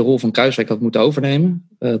een beetje de rol van Kruijswijk had moeten overnemen.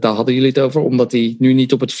 Daar hadden jullie het over, omdat hij nu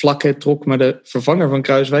niet op het vlakke trok, maar de vervanger van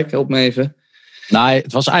Kruijswijk, help me even. Nee,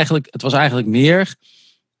 het was eigenlijk meer.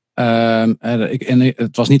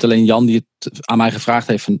 Het was niet alleen Jan die het aan mij gevraagd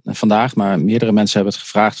heeft vandaag, maar meerdere mensen hebben het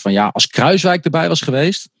gevraagd van als Kruijswijk erbij was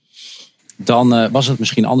geweest, dan was het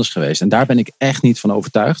misschien anders geweest. En daar ben ik echt niet van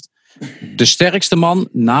overtuigd. De sterkste man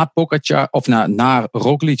na Pogacar of na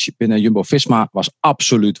Roglic binnen Jumbo-Visma was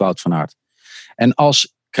absoluut Wout van Aert. En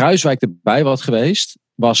als Kruijswijk erbij was geweest,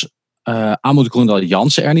 was Amoud Groendal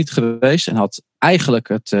Jansen er niet geweest. En had eigenlijk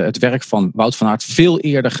het werk van Wout van Aert veel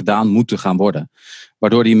eerder gedaan moeten gaan worden.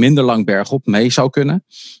 Waardoor hij minder lang bergop mee zou kunnen.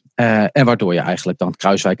 En waardoor je eigenlijk dan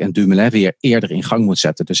Kruijswijk en Dumoulin weer eerder in gang moet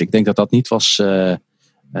zetten. Dus ik denk dat dat niet was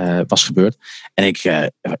gebeurd. En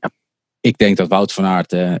ik denk dat Wout van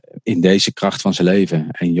Aert in deze kracht van zijn leven.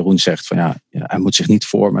 En Jeroen zegt van hij moet zich niet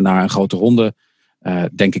vormen naar een grote ronde.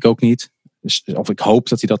 Denk ik ook niet. Dus, of ik hoop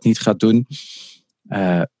dat hij dat niet gaat doen.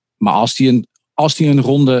 Maar als hij een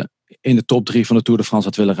ronde in de top 3 van de Tour de France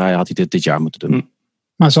had willen rijden, had hij dit jaar moeten doen.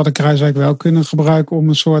 Maar ze hadden Kruijswijk wel kunnen gebruiken om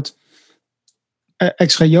een soort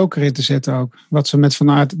extra joker in te zetten ook. Wat ze met Van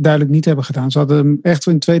Aert duidelijk niet hebben gedaan. Ze hadden hem echt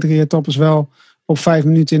in 2-3 etappes wel op 5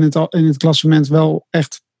 minuten in het klassement wel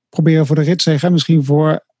echt proberen voor de ritzege. En misschien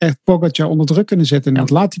voor echt Pogacar onder druk kunnen zetten. En dat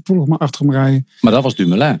laat die ploeg maar achter hem rijden. Maar dat was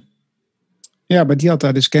Dumoulin. Ja, maar die had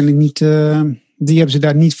daar dus kennelijk niet. Die hebben ze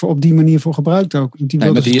daar niet voor op die manier voor gebruikt ook. Die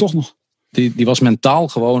wilden ze toch nog. Die was mentaal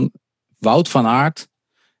gewoon. Wout van Aert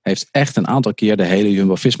heeft echt een aantal keer de hele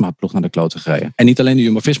Jumbo-Visma-ploeg naar de kloten gereden. En niet alleen de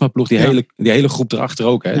Jumbo-Visma-ploeg, die hele groep erachter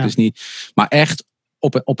ook. Hè. Ja. Dus niet, maar echt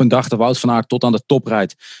op een dag dat Wout van Aert tot aan de top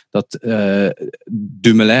rijdt. Dat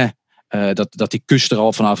Dumoulin, dat die Kuss er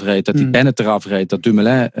al vanaf reed. Dat die Bennett eraf reed. Dat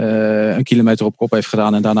Dumoulin een kilometer op kop heeft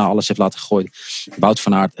gedaan en daarna alles heeft laten gooien. Wout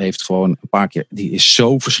van Aert heeft gewoon een paar keer. Die is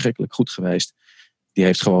zo verschrikkelijk goed geweest. Die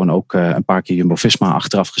heeft gewoon ook een paar keer Jumbo-Visma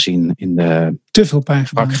achteraf gezien in de... Te veel pijn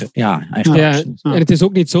gedaan. Ja, eigenlijk. En het is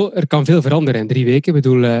ook niet zo, er kan veel veranderen in 3 weken. Ik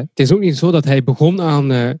bedoel, het is ook niet zo dat hij begon aan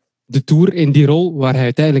de Tour in die rol waar hij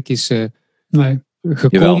uiteindelijk is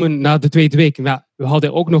gekomen na de 2e week. Ja, we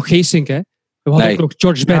hadden ook nog Geesink, hè. We hadden ook nog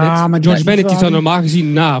George Bennett. Ja, maar George Bennett die zou normaal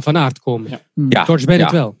gezien na Van Aert komen. Ja. George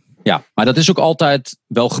Bennett wel. Ja, maar dat is ook altijd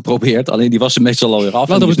wel geprobeerd. Alleen die was er meestal alweer af.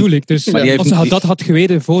 Wel, dat bedoel ik. Dus als hij dat had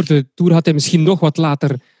geweten voor de Tour, had hij misschien nog wat later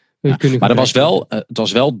kunnen gebruiken. Maar het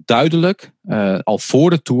was wel duidelijk, al voor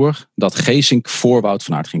de Tour, dat Geesink voor Wout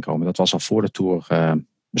van Aert ging komen. Dat was al voor de Tour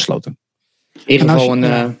besloten.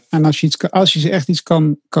 En als je ze echt iets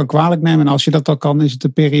kan kwalijk nemen, en als je dat al kan, is het de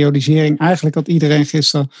periodisering. Eigenlijk had iedereen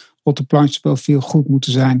gisteren op de planche speel veel goed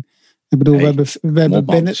moeten zijn. Ik bedoel, we hebben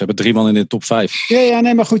Bennett. Ze hebben 3 man in de top 5. Ja,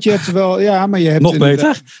 nee, maar goed, je hebt wel. Ja, maar je hebt nog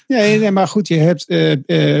beter. Ja, nee, maar goed, je hebt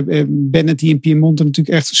Bennett die in Piemonte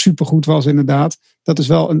natuurlijk echt supergoed was, inderdaad. Dat is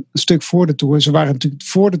wel een stuk voor de Tour. Ze waren natuurlijk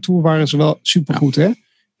voor de Tour waren ze wel supergoed, hè?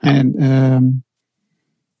 En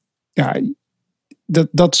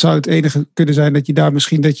dat zou het enige kunnen zijn dat je daar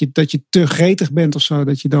misschien dat je te gretig bent of zo,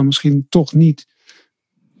 dat je dan misschien toch niet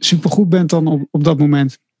supergoed bent dan op dat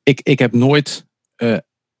moment. Ik heb nooit.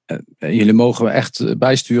 Jullie mogen me echt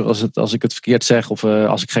bijsturen als ik het verkeerd zeg of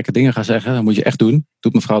als ik gekke dingen ga zeggen. Dat moet je echt doen.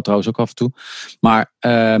 Doet mijn vrouw trouwens ook af en toe. Maar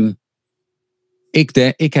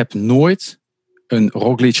ik heb nooit een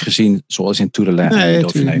Roglic gezien zoals in Tour de Lens. Nee,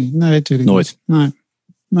 natuurlijk nooit.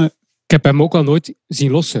 Nee. Ik heb hem ook al nooit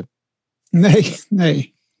zien lossen.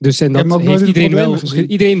 Nee. Dus en dat heeft iedereen wel.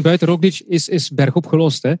 Iedereen buiten Roglic is bergop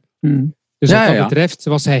gelost. Hè? Dus wat dat betreft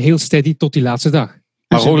was hij heel steady tot die laatste dag.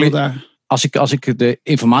 Maar Roglic, als ik de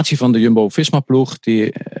informatie van de Jumbo-Visma-ploeg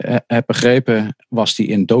die heb begrepen, was die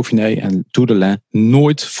in Dauphiné en Tour de Lens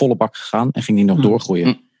nooit volle bak gegaan en ging die nog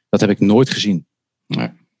doorgroeien. Dat heb ik nooit gezien. Nee.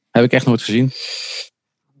 Heb ik echt nooit gezien. Aan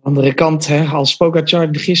de andere kant, als Pogacar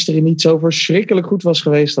gisteren niet zo verschrikkelijk goed was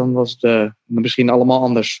geweest, dan was het misschien allemaal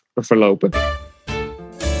anders verlopen.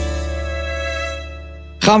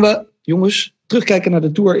 Gaan we, jongens, terugkijken naar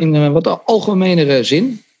de Tour in wat algemenere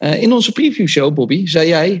zin. In onze previewshow, Bobby, zei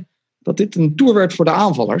jij dat dit een Tour werd voor de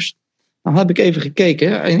aanvallers. Nou heb ik even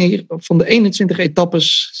gekeken. En hier, van de 21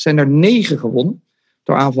 etappes zijn er 9 gewonnen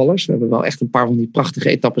door aanvallers. We hebben wel echt een paar van die prachtige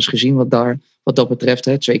etappes gezien wat dat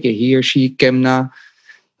betreft. 2 keer Hirschi, Kemna,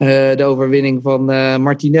 de overwinning van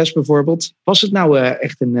Martinez bijvoorbeeld. Was het nou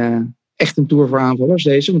echt een Tour voor aanvallers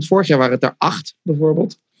deze? Want vorig jaar waren het er 8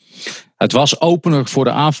 bijvoorbeeld. Het was opener voor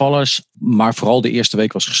de aanvallers, maar vooral de eerste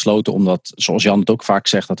week was gesloten omdat, zoals Jan het ook vaak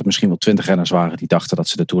zegt, dat er misschien wel 20 renners waren die dachten dat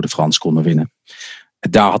ze de Tour de France konden winnen.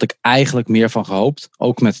 Daar had ik eigenlijk meer van gehoopt.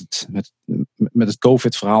 Ook met het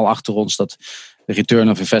COVID-verhaal achter ons, dat de return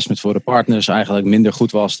of investment voor de partners eigenlijk minder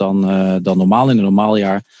goed was dan normaal. In een normaal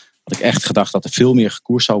jaar had ik echt gedacht dat er veel meer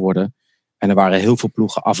gekoerst zou worden. En er waren heel veel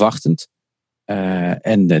ploegen afwachtend.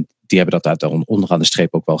 En die hebben dat onderaan de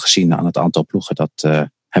streep ook wel gezien aan het aantal ploegen dat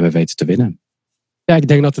hebben weten te winnen. Ja, ik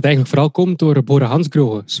denk dat het eigenlijk vooral komt door Bora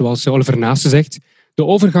Hansgrohe. Zoals Oliver Naasten zegt. De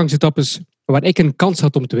overgangsetappes waar ik een kans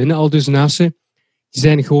had om te winnen, al dus Naasten, die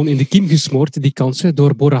zijn gewoon in de kiem gesmoord, die kansen,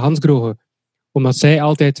 door Bora Hansgrohe. Omdat zij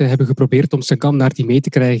altijd hebben geprobeerd om Sagan naar die mee te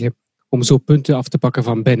krijgen. Om zo punten af te pakken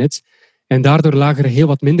van Bennett. En daardoor lagen er heel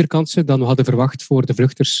wat minder kansen dan we hadden verwacht voor de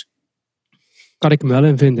vluchters. Kan ik me wel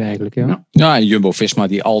in vinden eigenlijk. Ja. Ja, en Jumbo-Visma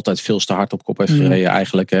die altijd veel te hard op kop heeft gereden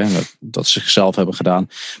eigenlijk. Hè, dat ze zichzelf hebben gedaan.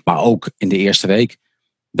 Maar ook in de eerste week.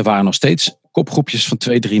 Er waren nog steeds kopgroepjes van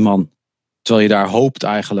 2-3 man. Terwijl je daar hoopt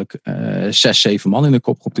eigenlijk 6-7 man in de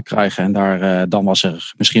kopgroep te krijgen. En dan was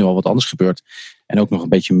er misschien wel wat anders gebeurd. En ook nog een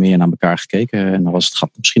beetje meer naar elkaar gekeken. En dan was het gat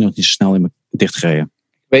misschien nog niet zo snel in dichtgereden.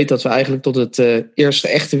 Ik weet dat we eigenlijk tot het eerste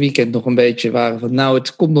echte weekend nog een beetje waren van... nou,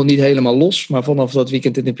 het komt nog niet helemaal los. Maar vanaf dat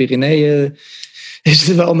weekend in de Pyreneeën is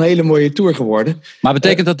het wel een hele mooie tour geworden. Maar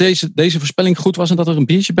betekent dat deze voorspelling goed was en dat er een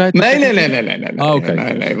biertje bij...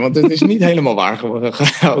 Nee, want het is niet helemaal waar geworden.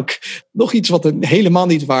 Ook nog iets wat helemaal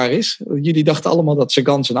niet waar is. Jullie dachten allemaal dat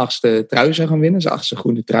Sagan zijn 8e trui zou gaan winnen. Zijn 8e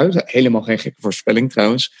groene trui. Helemaal geen gekke voorspelling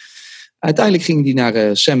trouwens. Uiteindelijk ging die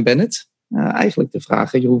naar Sam Bennett. Eigenlijk de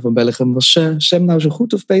vraag, Jeroen van Bellegem, was Sam nou zo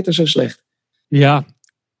goed of Peter zo slecht? Ja,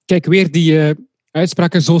 kijk, weer die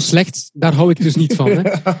uitspraken zo slecht, daar hou ik dus niet van. Hè?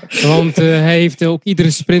 Want hij heeft ook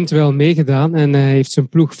iedere sprint wel meegedaan en hij heeft zijn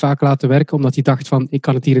ploeg vaak laten werken, omdat hij dacht van, ik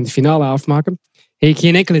kan het hier in de finale afmaken. Hij heeft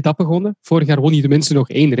geen enkele etappe gewonnen. Vorig jaar won hij tenminste nog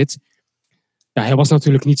 1 rit. Ja, hij was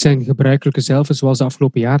natuurlijk niet zijn gebruikelijke zelf, zoals de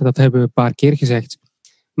afgelopen jaar. Dat hebben we een paar keer gezegd.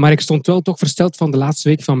 Maar ik stond wel toch versteld van de laatste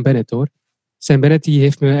week van Bennett, hoor. Sam Bennett die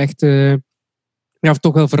heeft me echt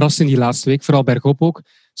toch wel verrast in die laatste week. Vooral bergop ook.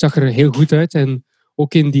 Zag er heel goed uit. En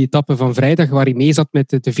ook in die etappe van vrijdag, waar hij mee zat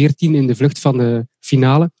met de 14 in de vlucht van de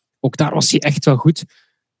finale. Ook daar was hij echt wel goed.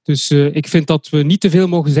 Dus ik vind dat we niet te veel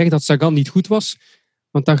mogen zeggen dat Sagan niet goed was.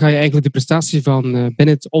 Want dan ga je eigenlijk de prestatie van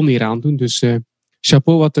Bennett oneer aandoen. Dus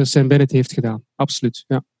chapeau wat Sam Bennett heeft gedaan. Absoluut,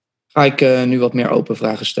 ja. Ga ik nu wat meer open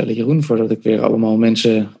vragen stellen, Jeroen, voordat ik weer allemaal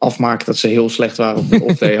mensen afmaak dat ze heel slecht waren of de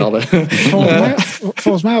off-day hadden.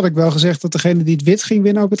 Volgens mij had ik wel gezegd dat degene die het wit ging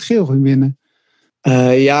winnen ook het geel ging winnen.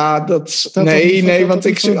 Want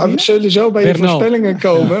ik zullen zo bij je voorspellingen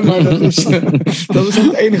komen, maar dat is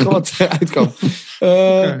het enige wat eruit kan.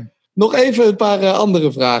 Nog even een paar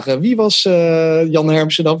andere vragen. Wie was Jan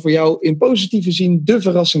Hermsen dan voor jou in positieve zin de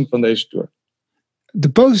verrassing van deze Tour? De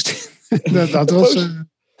positieve?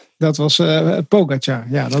 Dat was Pogacar.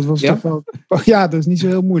 Ja, dat was toch wel... Ja, dat is niet zo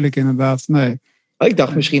heel moeilijk inderdaad. Nee. Ik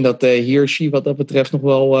dacht misschien dat Hirschi wat dat betreft nog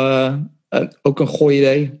wel ook een gooi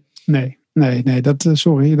idee. Nee, dat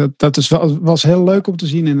was heel leuk om te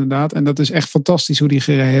zien inderdaad. En dat is echt fantastisch hoe die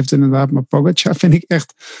gereden heeft inderdaad. Maar Pogacar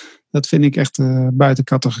vind ik echt buiten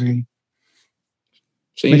categorie.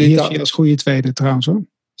 Met Hirschi als goede tweede trouwens hoor.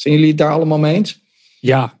 Zijn jullie het daar allemaal mee eens?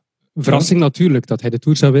 Ja, verrassing natuurlijk. Dat hij de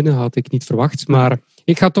Tour zou winnen had ik niet verwacht. Maar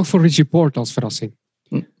ik ga toch voor Richie Porte als verrassing.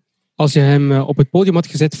 Als je hem op het podium had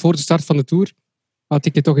gezet voor de start van de Tour, had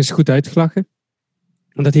ik je toch eens goed uitgelachen.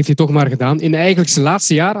 En dat heeft hij toch maar gedaan. In eigenlijk zijn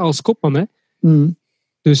laatste jaar als kopman. Hè?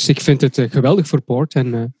 Dus ik vind het geweldig voor Porte.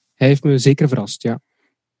 En hij heeft me zeker verrast, ja.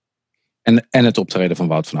 En het optreden van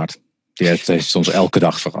Wout van Aert. Die heeft ons elke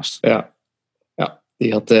dag verrast. Ja.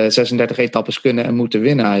 Die had 36 etappes kunnen en moeten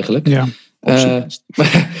winnen eigenlijk. Ja.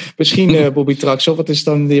 Misschien Bobby Traxel, wat is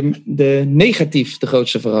dan de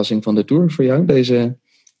grootste verrassing van de Tour voor jou?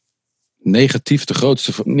 Negatief de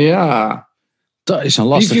grootste verrassing? Ja. Dat is een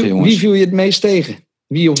lastige, jongens. Wie viel je het meest tegen?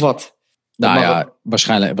 Wie of wat?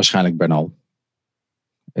 Waarschijnlijk Bernal.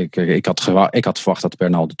 Ik had verwacht dat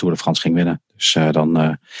Bernal de Tour de France ging winnen. Dus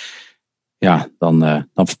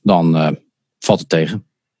dan valt het tegen.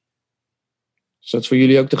 Is dat voor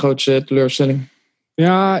jullie ook de grootste teleurstelling?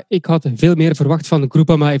 Ja, ik had veel meer verwacht van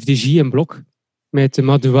Groupama, FDJ en Blok. Met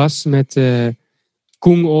Madouas, met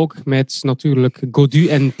Koen ook, met natuurlijk Gaudu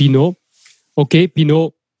en Pinot. Oké,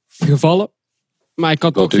 Pinot gevallen. Maar ik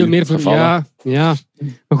had ook veel meer verwacht. Ja.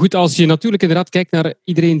 Maar goed, als je natuurlijk inderdaad kijkt naar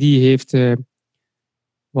iedereen die heeft...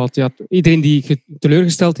 iedereen die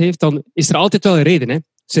teleurgesteld heeft, dan is er altijd wel een reden. Hè?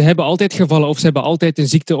 Ze hebben altijd gevallen of ze hebben altijd een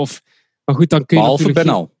ziekte. Maar goed, dan kun je behalve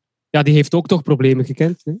Bernal. Ja, die heeft ook toch problemen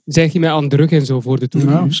gekend. Hè? Zeg je mij aan de rug en zo voor de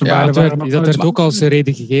Tour. Dat werd ook als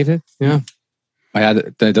reden gegeven. Ja. Maar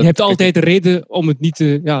je hebt altijd een reden om het niet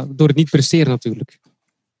door het niet presteren natuurlijk.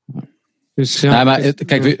 Dus,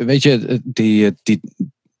 kijk, weet je,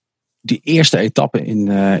 die eerste etappe in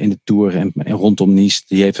de Tour en rondom Nice,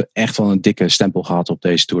 die heeft echt wel een dikke stempel gehad op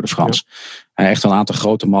deze Tour de France. Ja. Echt wel een aantal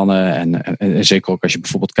grote mannen en zeker ook als je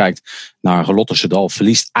bijvoorbeeld kijkt naar Lotto Soudal,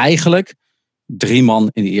 verliest eigenlijk 3 man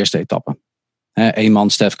in de eerste etappe. 1 man,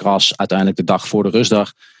 Stef Kras, uiteindelijk de dag voor de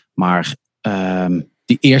rustdag. Maar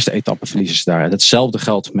die eerste etappe verliezen ze daar. Hetzelfde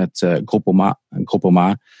geldt met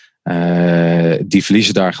Groupama. Die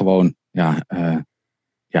verliezen daar gewoon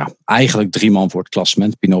eigenlijk 3 man voor het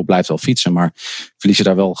klassement. Pinot blijft wel fietsen, maar verliezen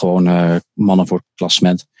daar wel gewoon mannen voor het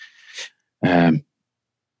klassement.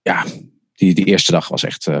 Die eerste dag was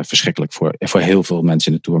echt verschrikkelijk voor heel veel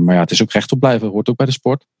mensen in de Tour. Maar ja, het is ook rechtop blijven, hoort ook bij de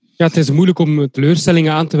sport. Ja, het is moeilijk om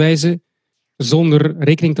teleurstellingen aan te wijzen zonder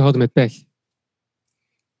rekening te houden met pech.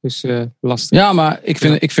 Dus lastig. Ja, maar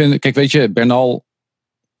ik vind kijk, weet je, Bernal,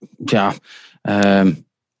 ja,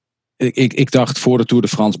 ik dacht voor de Tour de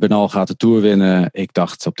France, Bernal gaat de Tour winnen. Ik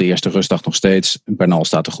dacht op de eerste rustdag nog steeds, Bernal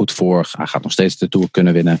staat er goed voor. Hij gaat nog steeds de Tour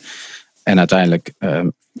kunnen winnen. En uiteindelijk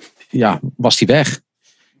was hij weg.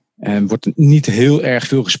 En wordt er niet heel erg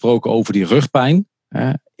veel gesproken over die rugpijn.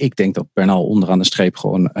 Ik denk dat Bernal onderaan de streep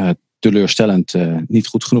gewoon teleurstellend niet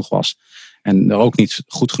goed genoeg was. En er ook niet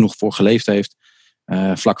goed genoeg voor geleefd heeft.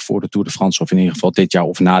 Vlak voor de Tour de France, of in ieder geval dit jaar,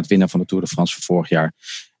 of na het winnen van de Tour de France van vorig jaar.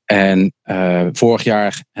 En vorig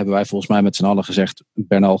jaar hebben wij volgens mij met z'n allen gezegd,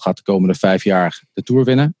 Bernal gaat de komende 5 jaar de Tour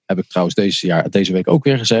winnen. Heb ik trouwens deze week ook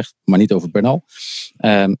weer gezegd, maar niet over Bernal.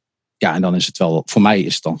 En dan is het wel, voor mij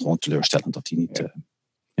is het dan gewoon teleurstellend dat hij niet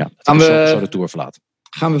zo de Tour verlaat.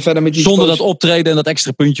 Gaan we verder met zonder dat optreden en dat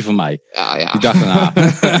extra puntje van mij. Ja. Die dag daarna.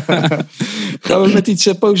 Gaan we met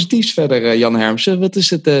iets positiefs verder, Jan Hermsen.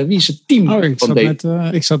 Wie is het team van deze?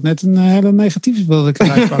 Ik zat net een hele negatieve wilde ik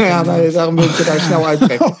eruit pakken. Ja, daarom wil ik je daar snel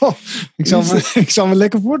uittrekken. Ik zal me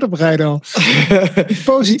lekker voorbereiden al.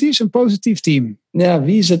 Een positief team. Ja,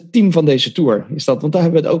 wie is het team van deze Tour? Is dat? Want daar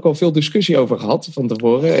hebben we het ook al veel discussie over gehad van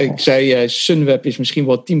tevoren. Ik zei, Sunweb is misschien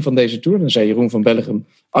wel het team van deze Tour. Dan zei Jeroen van Bellegem,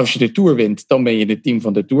 als je de Tour wint, dan ben je het team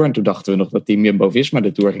van de Tour. En toen dachten we nog dat team Jumbo-Visma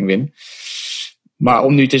de Tour ging winnen. Maar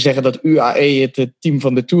om nu te zeggen dat UAE het team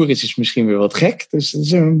van de Tour is misschien weer wat gek. Dus dat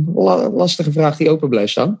is een lastige vraag die open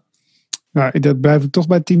blijft staan. Ja, dat blijft toch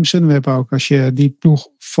bij Team Sunweb ook. Als je die ploeg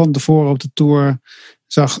van tevoren op de Tour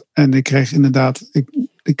zag. En ik kreeg inderdaad...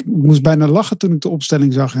 Ik moest bijna lachen toen ik de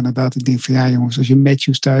opstelling zag. Inderdaad, ik denk van ja jongens, als je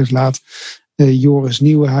Matthews thuis laat. Joris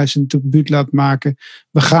Nieuwenhuis een debuut laat maken.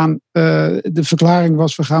 We gaan, de verklaring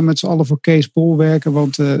was, we gaan met z'n allen voor Kees Bol werken.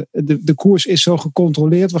 Want de koers is zo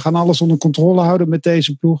gecontroleerd. We gaan alles onder controle houden met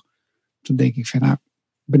deze ploeg. Toen denk ik van nou,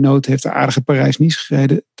 Benoot heeft de aardige Parijs-Nice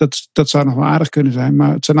gereden. Dat zou nog wel aardig kunnen zijn.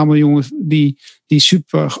 Maar het zijn allemaal jongens die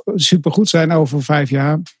super goed zijn over 5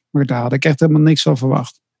 jaar. Maar daar had ik echt helemaal niks van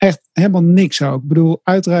verwacht. Echt helemaal niks ook. Ik bedoel,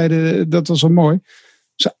 uitrijden, dat was wel mooi.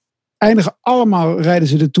 Ze eindigen allemaal, rijden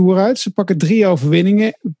ze de Tour uit. Ze pakken 3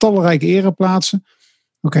 overwinningen, talrijke ereplaatsen.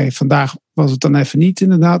 Oké, vandaag was het dan even niet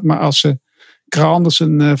inderdaad. Maar als ze Kraan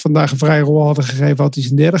Andersen vandaag een vrije rol hadden gegeven, had hij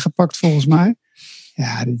zijn 3e gepakt volgens mij.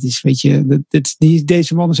 Ja, dit is, weet je,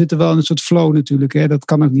 deze mannen zitten wel in een soort flow natuurlijk. Hè? Dat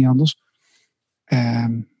kan ook niet anders.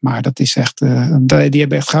 Maar dat is echt, die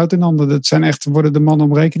hebben echt goud in handen. Dat zijn echt, worden de mannen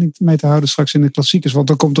om rekening mee te houden straks in de klassiekers. Want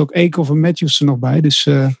dan komt ook Eekhoff en Matthews er nog bij. Dus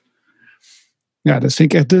dat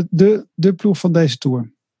vind ik echt de ploeg van deze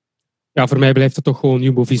Tour. Ja, voor mij blijft het toch gewoon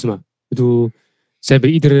Jumbo-Visma. Ik bedoel, ze hebben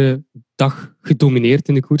iedere dag gedomineerd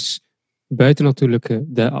in de koers. Buiten natuurlijk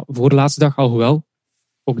de voorlaatste dag, alhoewel.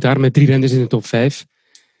 Ook daar met 3 renners in de top 5.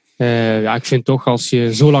 Ik vind toch, als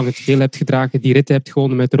je zo lang het geel hebt gedragen, die ritten hebt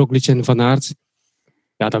gewonnen met Roglic en Van Aert,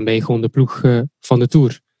 ja, dan ben je gewoon de ploeg van de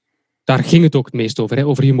Tour. Daar ging het ook het meest over,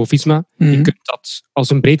 over Jumbo-Visma. Mm-hmm. Je kunt dat als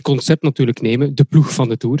een breed concept natuurlijk nemen, de ploeg van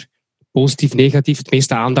de Tour. Positief, negatief, het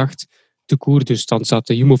meeste aandacht, de koers. Dus dan zat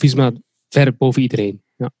Jumbo-Visma ver boven iedereen.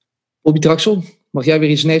 Ja. Bobby Traxel, mag jij weer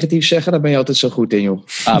iets negatiefs zeggen? Daar ben je altijd zo goed in, joh.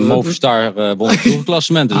 Movistar won het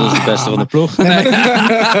ploegklassement. Dus dat is het beste van de ploeg.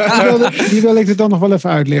 Die wil ik er dan nog wel even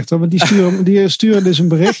uitlichten. Want die sturen dus een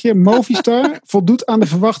berichtje. Movistar voldoet aan de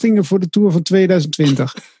verwachtingen voor de Tour van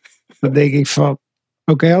 2020. Dan denk ik van...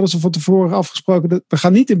 Oké, hadden ze van tevoren afgesproken. We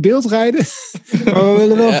gaan niet in beeld rijden. Maar we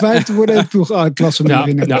willen wel 5e worden in het ploegklassement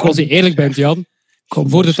winnen. Ja, als je eerlijk bent, Jan.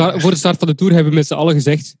 Voor de start van de Tour hebben we met z'n allen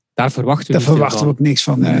gezegd... Daar verwachten we ook niks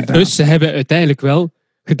van. Dus ze hebben uiteindelijk wel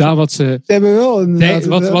gedaan wat ze hebben wel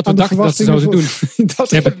wat we dachten dat ze zouden doen. Ze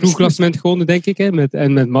hebben het ploegklassement gewonnen, denk ik. Hè,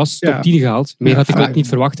 met Mas top 10 gehaald. Meer had ik ook niet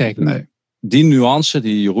verwacht eigenlijk. Nee. Die nuance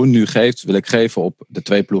die Jeroen nu geeft, wil ik geven op de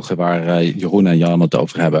 2 ploegen waar Jeroen en Jan het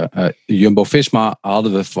over hebben. Jumbo-Visma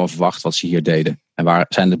hadden we van verwacht wat ze hier deden. En waar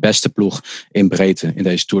zijn de beste ploeg in breedte in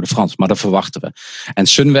deze Tour de France. Maar dat verwachten we. En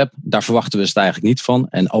Sunweb, daar verwachten we het eigenlijk niet van.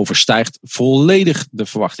 En overstijgt volledig de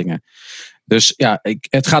verwachtingen. Dus ja,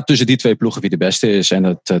 het gaat tussen die 2 ploegen wie de beste is.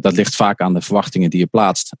 En dat ligt vaak aan de verwachtingen die je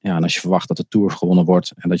plaatst. Ja, en als je verwacht dat de Tour gewonnen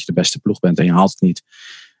wordt en dat je de beste ploeg bent en je haalt het niet...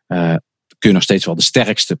 kun je nog steeds wel de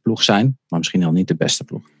sterkste ploeg zijn, maar misschien al niet de beste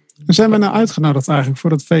ploeg. Zijn we nou uitgenodigd eigenlijk voor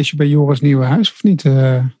dat feestje bij Joris Nieuwenhuis of niet?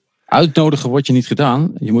 Uitnodigen wordt je niet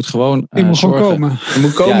gedaan. Je moet gewoon gewoon komen. Je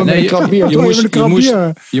moet komen met een krat bier.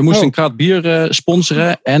 Je moest een krat bier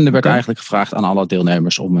sponsoren. En er werd eigenlijk gevraagd aan alle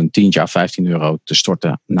deelnemers om een tientje à €15 te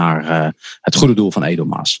storten naar het goede doel van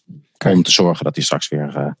Edelmaas. Okay. Om te zorgen dat hij straks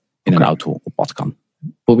weer in een auto op pad kan.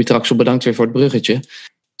 Bobby Traxel, bedankt weer voor het bruggetje.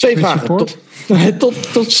 2 vragen.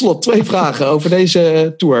 Tot slot, 2 vragen over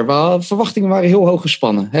deze Tour. Verwachtingen waren heel hoog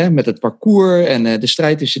gespannen. Hè? Met het parcours en de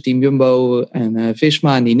strijd tussen Team Jumbo en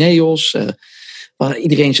Visma en Ineos.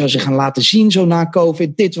 Iedereen zou zich gaan laten zien zo na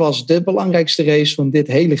COVID. Dit was de belangrijkste race van dit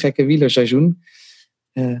hele gekke wielerseizoen.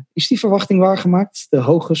 Is die verwachting waargemaakt? De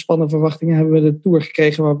hooggespannen verwachtingen, hebben we de Tour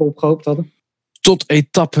gekregen waar we op gehoopt hadden? Tot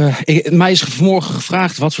etappe. Mij is vanmorgen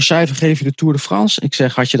gevraagd, wat voor cijfer geef je de Tour de France? Ik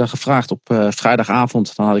zeg, had je dat gevraagd op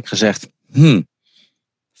vrijdagavond, dan had ik gezegd, 5,5,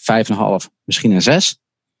 misschien een 6.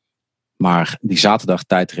 Maar die zaterdag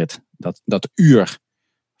tijdrit, dat uur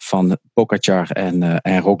van Pogačar en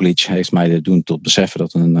Roglic heeft mij doen tot beseffen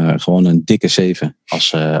dat gewoon een dikke 7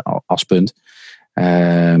 als punt.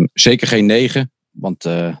 Zeker geen 9, want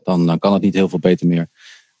dan kan het niet heel veel beter meer.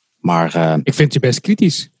 Maar ik vind je best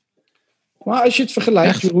kritisch. Maar als je het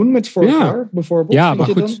vergelijkt, Jeroen, met vorig jaar bijvoorbeeld. Ja, maar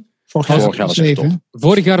goed. Vorig jaar was het top.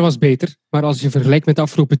 Vorig jaar was beter, maar als je vergelijkt met de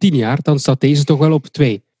afgelopen 10 jaar, dan staat deze toch wel op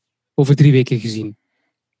 2. Over 3 weken gezien.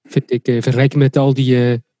 Vind ik, vergelijken met al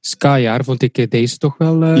die Sky-jaar, vond ik deze toch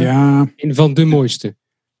wel een van de mooiste.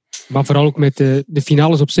 Maar vooral ook met de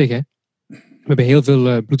finales op zich. Hè. We hebben heel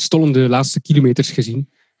veel bloedstollende laatste kilometers gezien.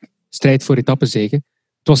 Strijd voor etappenzege.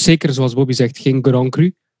 Het was zeker, zoals Bobby zegt, geen Grand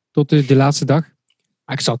Cru tot de laatste dag.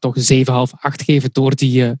 Maar ik zou toch 7,5, 8 geven door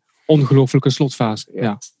die ongelooflijke slotfase.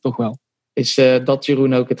 Ja, toch wel. Is dat,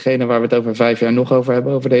 Jeroen, ook hetgene waar we het over 5 jaar nog over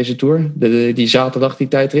hebben, over deze Tour? Die zaterdag, die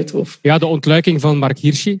tijdrit? Of? Ja, de ontluiking van Mark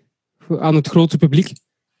Hirschi aan het grote publiek.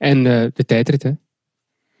 En de tijdrit, hè.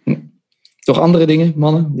 Toch andere dingen,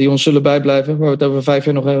 mannen, die ons zullen bijblijven, waar we het over 5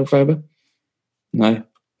 jaar nog over hebben? Nee,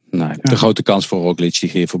 de grote kans voor Roglic die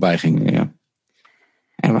hier voorbij ging. Ja.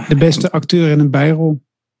 De beste acteur in een bijrol.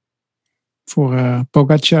 Voor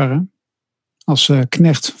Pogačar, hè? Als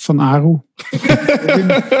knecht van Aru.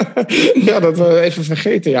 Ja, dat we even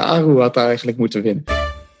vergeten. Ja, Aru had daar eigenlijk moeten winnen.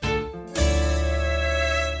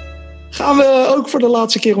 Gaan we ook voor de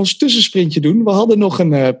laatste keer ons tussensprintje doen. We hadden nog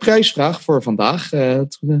een prijsvraag voor vandaag.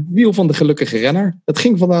 Het wiel van de gelukkige renner. Het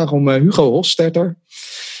ging vandaag om Hugo Hofstetter.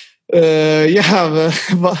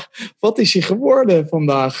 Wat is hij geworden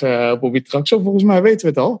vandaag, Bobby Traxel? Volgens mij weten we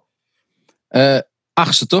het al.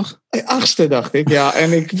 8e, toch? 8e, dacht ik. Ja,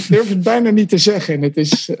 en ik durf het bijna niet te zeggen.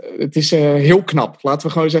 Het is heel knap. Laten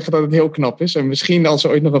we gewoon zeggen dat het heel knap is. En misschien als er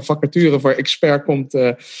ooit nog een vacature voor expert komt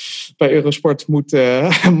bij Eurosport, moet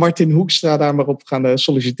Martin Hoekstra daar maar op gaan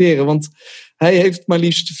solliciteren. Want hij heeft maar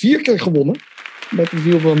liefst 4 keer gewonnen met het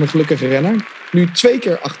wiel van de gelukkige renner. Nu 2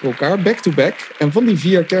 keer achter elkaar, back-to-back. En van die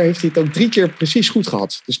 4 keer heeft hij het ook 3 keer precies goed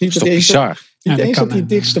gehad. Dus niet dat hij dat hij het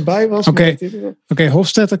dichtst bij was. Oké,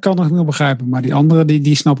 Hofstetter kan ik nog begrijpen. Maar die andere,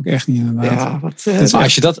 die snap ik echt niet inderdaad. Ja,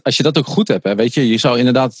 maar als je dat ook goed hebt, hè, weet je zou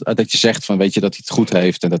inderdaad, dat je zegt van, weet je, dat hij het goed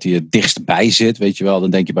heeft en dat hij het dichtst bij zit, weet je wel, dan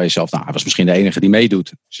denk je bij jezelf, nou, hij was misschien de enige die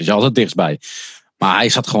meedoet. Zit je altijd dichtstbij. Maar hij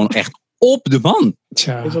zat gewoon echt op de man.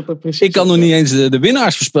 Tja. Ik kan nog niet eens de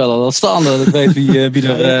winnaars voorspellen. Dat staan er. Ik weet wie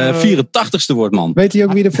er 84ste wordt, man. Weet hij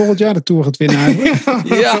ook wie er volgend jaar de Tour gaat winnen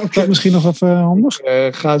eigenlijk? Ja. Dat is misschien nog even handig.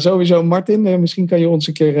 Ga sowieso, Martin. Misschien kan je ons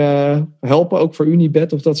een keer helpen. Ook voor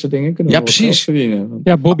Unibet of dat soort dingen. Kunnen we precies.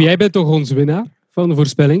 Ja, Bobby, jij bent toch onze winnaar van de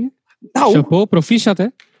voorspellingen? Nou. Chapeau, proficiat, hè?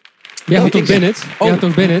 Jij had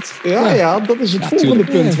toch Bennett? Ja, dat is het volgende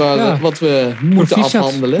punt wat we moeten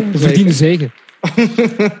afhandelen. De verdiende zegen.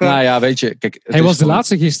 Nou ja, weet je. Kijk, hij was de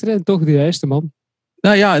laatste gisteren en toch de juiste man.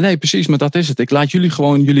 Nou ja, nee, precies. Maar dat is het. Ik laat jullie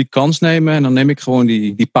gewoon jullie kans nemen. En dan neem ik gewoon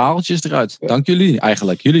die pareltjes eruit. Dank jullie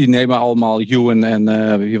eigenlijk. Jullie nemen allemaal Ewan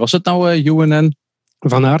en... wie was het nou? Ewan en...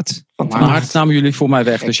 Van Aert. Van Aert namen jullie voor mij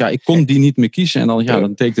weg. Dus ja, ik kon die niet meer kiezen. En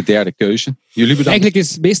dan deed ik de derde keuze. Jullie bedankt. Eigenlijk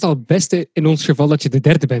is het meestal het beste in ons geval dat je de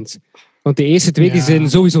derde bent. Want de eerste 2 die zijn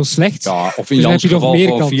sowieso slecht. Ja, of in Jans geval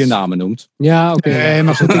gewoon 4 namen noemt. Ja, oké. Nee,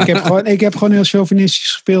 maar goed, ik heb gewoon heel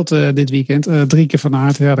chauvinistisch gespeeld dit weekend. 3 keer Van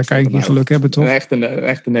Aert. Ja, daar kan je niet geluk hebben, toch? Een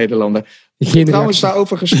echte Nederlander. Trouwens,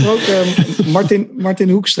 daarover gesproken. Martin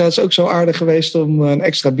Hoekstra is ook zo aardig geweest om een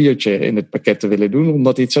extra biertje in het pakket te willen doen.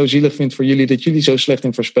 Omdat hij het zo zielig vindt voor jullie dat jullie zo slecht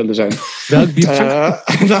in voorspellen zijn. Welk biertje?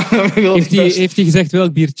 Heeft hij gezegd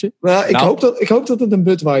welk biertje? Ik hoop dat het een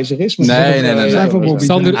Budweiser is. Nee.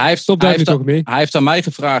 Sander, hij heeft aan mij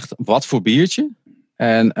gevraagd wat voor biertje.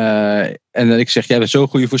 En ik zeg, jij bent zo'n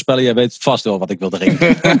goede voorspeller, jij weet vast wel wat ik wil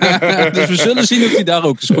drinken. Dus we zullen zien of hij daar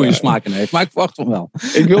ook een goede smaak in heeft. Maar ik verwacht van wel.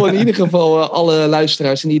 Ik wil in ieder geval alle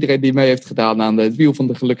luisteraars en iedereen die mee heeft gedaan aan het wiel van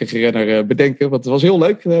de gelukkige renner bedenken. Want het was heel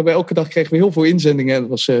leuk. Elke dag kregen we heel veel inzendingen. Het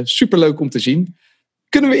was superleuk om te zien.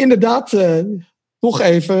 Kunnen we inderdaad nog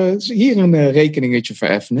even hier een rekeningetje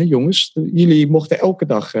vereffenen, jongens. Jullie mochten elke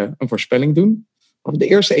dag een voorspelling doen. De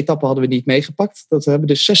eerste etappe hadden we niet meegepakt. Dat hebben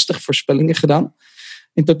dus 60 voorspellingen gedaan.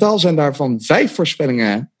 In totaal zijn daarvan 5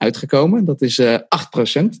 voorspellingen uitgekomen. Dat is 8%,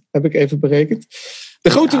 heb ik even berekend. De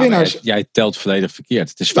grote winnaars... Jij telt volledig verkeerd.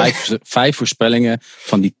 Het is 5 voorspellingen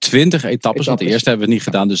van die 20 etappes. Want de eerste hebben we niet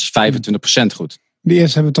gedaan, dus 25% goed. De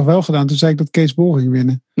eerste hebben we toch wel gedaan. Toen zei ik dat Kees Bol ging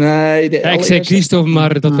winnen. Nee, ik zei Christophe,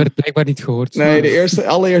 maar dat werd blijkbaar niet gehoord. Nee, de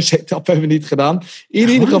allereerste etappe hebben we niet gedaan. In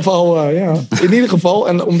ieder geval,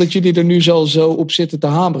 en omdat jullie er nu zo op zitten te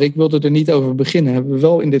hameren, ik wilde er niet over beginnen, hebben we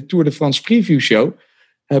wel in de Tour de France Preview Show,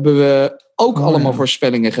 hebben we ook allemaal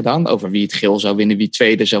voorspellingen gedaan over wie het geel zou winnen, wie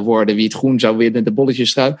tweede zou worden, wie het groen zou winnen, de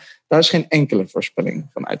bolletjestrui. Daar is geen enkele voorspelling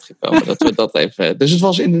van uitgekomen. Dat we dat even. Dus het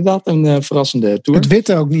was inderdaad een verrassende Tour. Het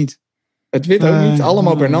witte ook niet. Het wit ook niet.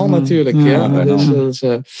 Allemaal Bernal natuurlijk.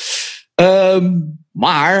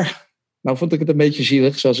 Maar, nou vond ik het een beetje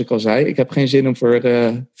zielig, zoals ik al zei. Ik heb geen zin om voor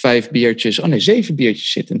 5 biertjes... 7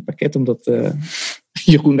 biertjes zitten in het pakket. Omdat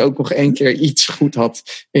Jeroen ook nog 1 keer iets goed had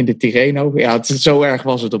in de Tirreno. Ja, zo erg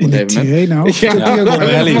was het op een gegeven moment. Tirreno?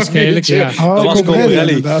 Dat was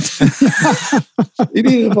Colbrelli. In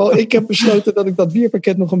ieder geval, ik heb besloten dat ik dat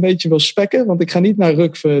bierpakket nog een beetje wil spekken. Want ik ga niet naar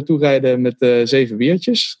Rukv toerijden met 7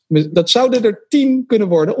 biertjes. Dat zouden er 10 kunnen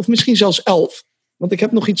worden. Of misschien zelfs 11. Want ik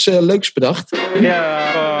heb nog iets leuks bedacht.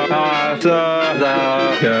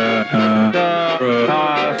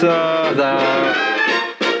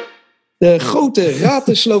 De grote Raad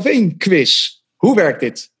de Sloveen quiz. Hoe werkt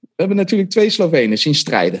dit? We hebben natuurlijk 2 Slovenen zien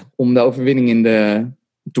strijden om de overwinning in de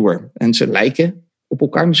Tour. En ze lijken op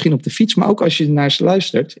elkaar, misschien op de fiets. Maar ook als je naar ze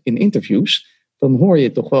luistert in interviews, dan hoor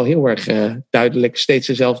je toch wel heel erg duidelijk steeds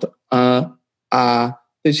dezelfde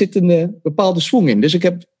Er zit een bepaalde swing in. Dus ik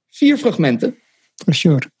heb 4 fragmenten.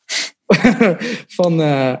 Sure. Van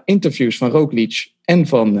interviews van Roglic en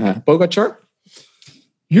van Pogačar.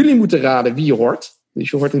 Jullie moeten raden wie je hoort. Dus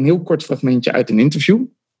je hoort een heel kort fragmentje uit een interview.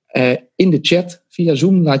 In de chat via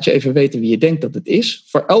Zoom laat je even weten wie je denkt dat het is.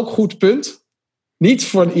 Voor elk goed punt. Niet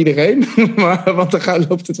voor iedereen, want dan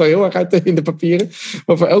loopt het wel heel erg uit in de papieren.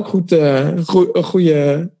 Maar voor elk goed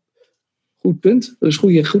punt, dus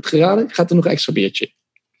goed geraden, gaat er nog een extra biertje.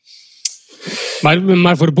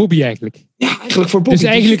 Maar voor Bobby eigenlijk. Ja, eigenlijk voor Bobby. Dus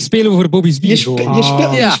eigenlijk spelen we voor Bobby's bier. Je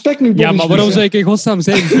spekt nu Bobby's Ja, maar waarom zou ik in godsnaam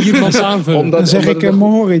zijn 4 man aanvullen? Dan zeg ik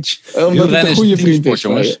Mohoric. Omdat het een goede vriend is,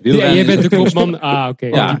 jongens. Ja, jij bent de kopman. Oké.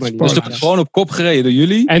 Ja, dus er wordt gewoon op kop gereden door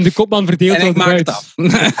jullie. En de kopman verdeelt en ik maak het af.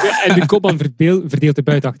 Ja, en de kopman verdeelt de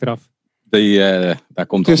buit achteraf. Daar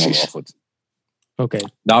komt het allemaal wel goed. Oké.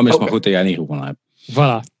 Daarom is het maar goed dat jij niet gewonnen hebt.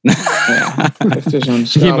 Voilà.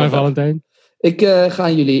 Geef maar Valentijn. Ik ga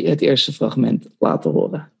jullie het eerste fragment laten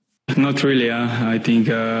horen. Not really, I think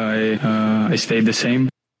I stayed the same.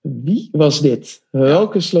 Wie was dit?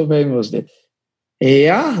 Welke Sloveen was dit?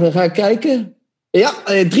 Ja, dan ga ik kijken. Ja,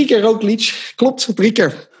 3 keer Roglic. Klopt, 3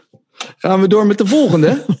 keer. Gaan we door met de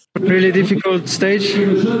volgende. Really difficult stage.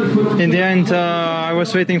 In the end, I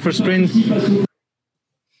was waiting for sprint.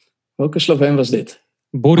 Welke Sloveen was dit?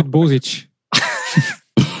 Borut Bozic.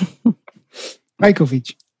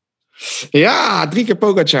 Rajkovic. Ja, 3 keer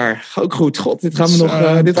Pogačar. Ook goed. God, dit gaan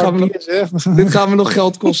we nog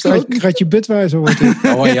geld kosten. Kratje Budweiser wordt het.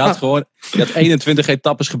 Je had 21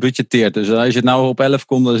 etappes gebudgeteerd. Dus als je het nou op 11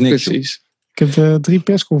 komt, dat is niks. Precies. Ik heb 3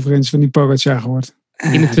 persconferenties van die Pogačar gehoord.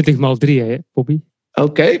 21 x 3, hè, Bobby?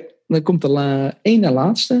 Oké, dan komt de ene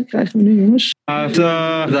laatste. Krijgen we nu, jongens.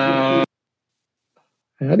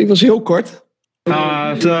 Ja, die was heel kort.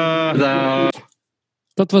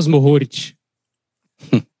 Dat was Mohoric.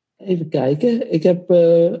 Even kijken. Ik heb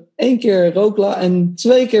 1 keer Rokla en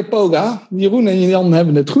 2 keer Poga. Jeroen en Jan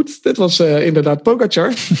hebben het goed. Dit was inderdaad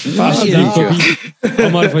Pogačar.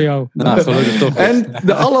 Kom maar voor jou. Nou, gelukkig toch. En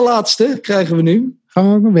de allerlaatste krijgen we nu. Gaan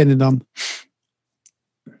we ook nog winnen dan?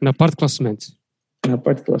 Een apart klassement. Een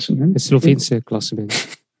apart klassement. Het Sloveense klassement.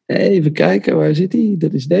 Even kijken, waar zit hij?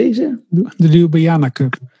 Dat is deze. De Ljubljana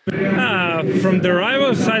Cup. From the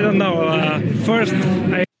rivals, I don't know. First,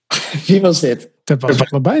 Wie was dit? Dat was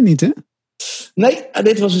allebei niet, hè? Nee,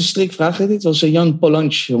 dit was een strikvraag. Dit was Jan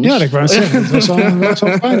Polanc, jongens. Ja, dat wou ik zeggen. Dat was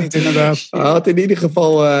allebei niet, inderdaad. In ieder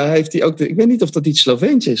geval heeft hij ook... Ik weet niet of dat iets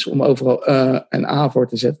Sloveens is om overal een A voor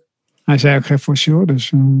te zetten. Hij zei ook geen for sure,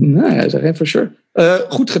 dus... Nee, hij zei geen for sure.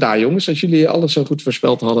 Goed gedaan, jongens. Als jullie alles zo goed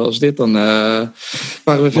voorspeld hadden als dit, dan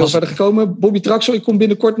waren we veel verder gekomen. Bobby Traxel, ik kom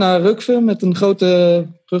binnenkort naar Rukv met een grote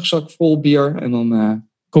rugzak vol bier. En dan...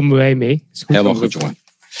 komen wij mee. Is goed. Helemaal goed, jongen.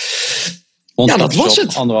 Ja, dat was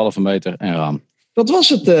het. 1,5 meter en raam. Dat was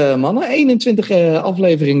het, mannen. 21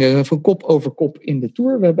 afleveringen van Kop over Kop in de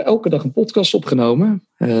Tour. We hebben elke dag een podcast opgenomen.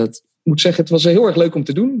 Ik moet zeggen, het was heel erg leuk om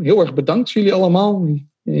te doen. Heel erg bedankt jullie allemaal.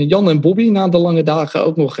 Jan en Bobby na de lange dagen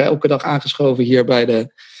ook nog elke dag aangeschoven hier bij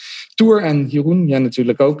de Tour. En Jeroen, jij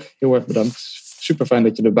natuurlijk ook. Heel erg bedankt. Super fijn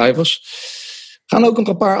dat je erbij was. We gaan ook nog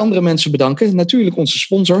een paar andere mensen bedanken. Natuurlijk onze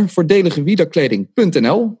sponsor,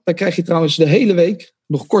 voordeligewiederkleding.nl. Daar krijg je trouwens de hele week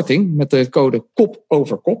nog korting met de code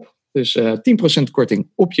KOP-OVER-KOP. Dus 10% korting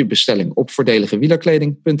op je bestelling op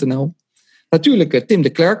voordeligewiederkleding.nl. Natuurlijk Tim de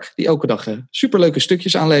Klerk, die elke dag superleuke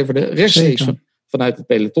stukjes aanleverde. Rechtstreeks vanuit het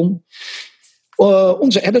peloton.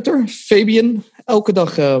 Onze editor, Fabian. Elke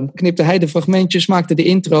dag knipte hij de fragmentjes, maakte de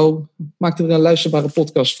intro. Maakte er een luisterbare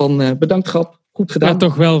podcast van. Bedankt, Grap. Goed gedaan. Ja,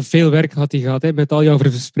 toch wel veel werk had hij gehad, hè, met al jouw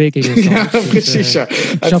versprekingen. Ja, precies. Ja.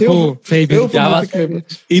 Chapeau, Fabian. Ja,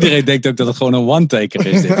 iedereen denkt ook dat het gewoon een one-taker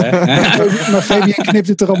is. Dit, hè? Maar Fabian knipt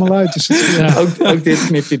het er allemaal uit. Dus ook dit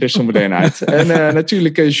knipt hij er zo meteen uit. En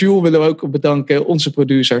natuurlijk Jules willen we ook bedanken. Onze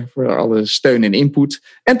producer voor alle steun en input.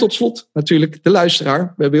 En tot slot natuurlijk de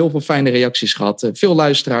luisteraar. We hebben heel veel fijne reacties gehad. Veel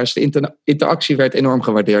luisteraars. De interactie werd enorm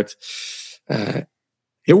gewaardeerd.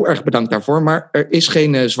 Heel erg bedankt daarvoor. Maar er is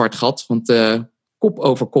geen zwart gat. Want kop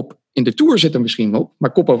over kop in de Tour zit er misschien op.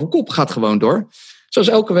 Maar kop over kop gaat gewoon door. Zoals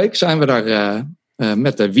elke week zijn we daar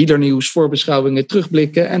met de wielernieuws, voorbeschouwingen,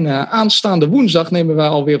 terugblikken. En aanstaande woensdag nemen wij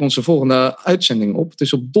alweer onze volgende uitzending op.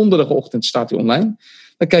 Dus op donderdagochtend staat hij online.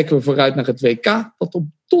 Dan kijken we vooruit naar het WK. Dat op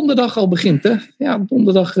donderdag al begint. Hè? Ja,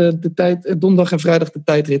 donderdag en vrijdag de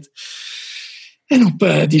tijdrit. En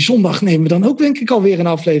op die zondag nemen we dan ook denk ik alweer een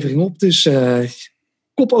aflevering op. Dus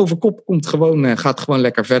kop over kop gaat gewoon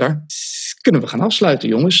lekker verder. Kunnen we gaan afsluiten,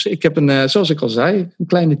 jongens. Ik heb zoals ik al zei, een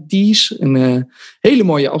kleine tease. Een hele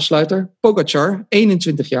mooie afsluiter. Pogacar,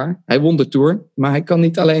 21 jaar. Hij won de Tour. Maar hij kan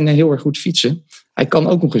niet alleen heel erg goed fietsen. Hij kan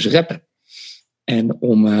ook nog eens rappen.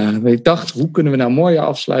 En ik dacht, hoe kunnen we nou mooier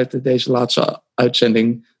afsluiten deze laatste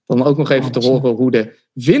uitzending. Dan ook nog even te horen hoe de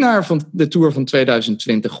winnaar van de Tour van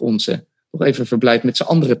 2020 ons nog even verblijdt met zijn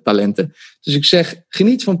andere talenten. Dus ik zeg,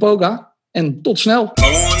 geniet van Poga. En tot snel.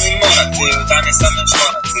 Poslušajte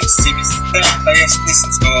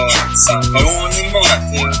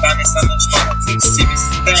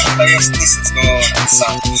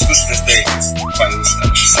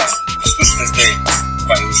zdaj,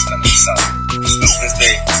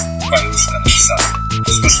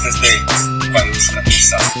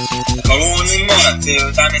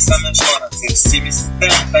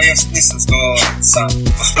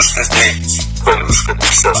 pa luška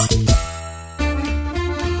napisa.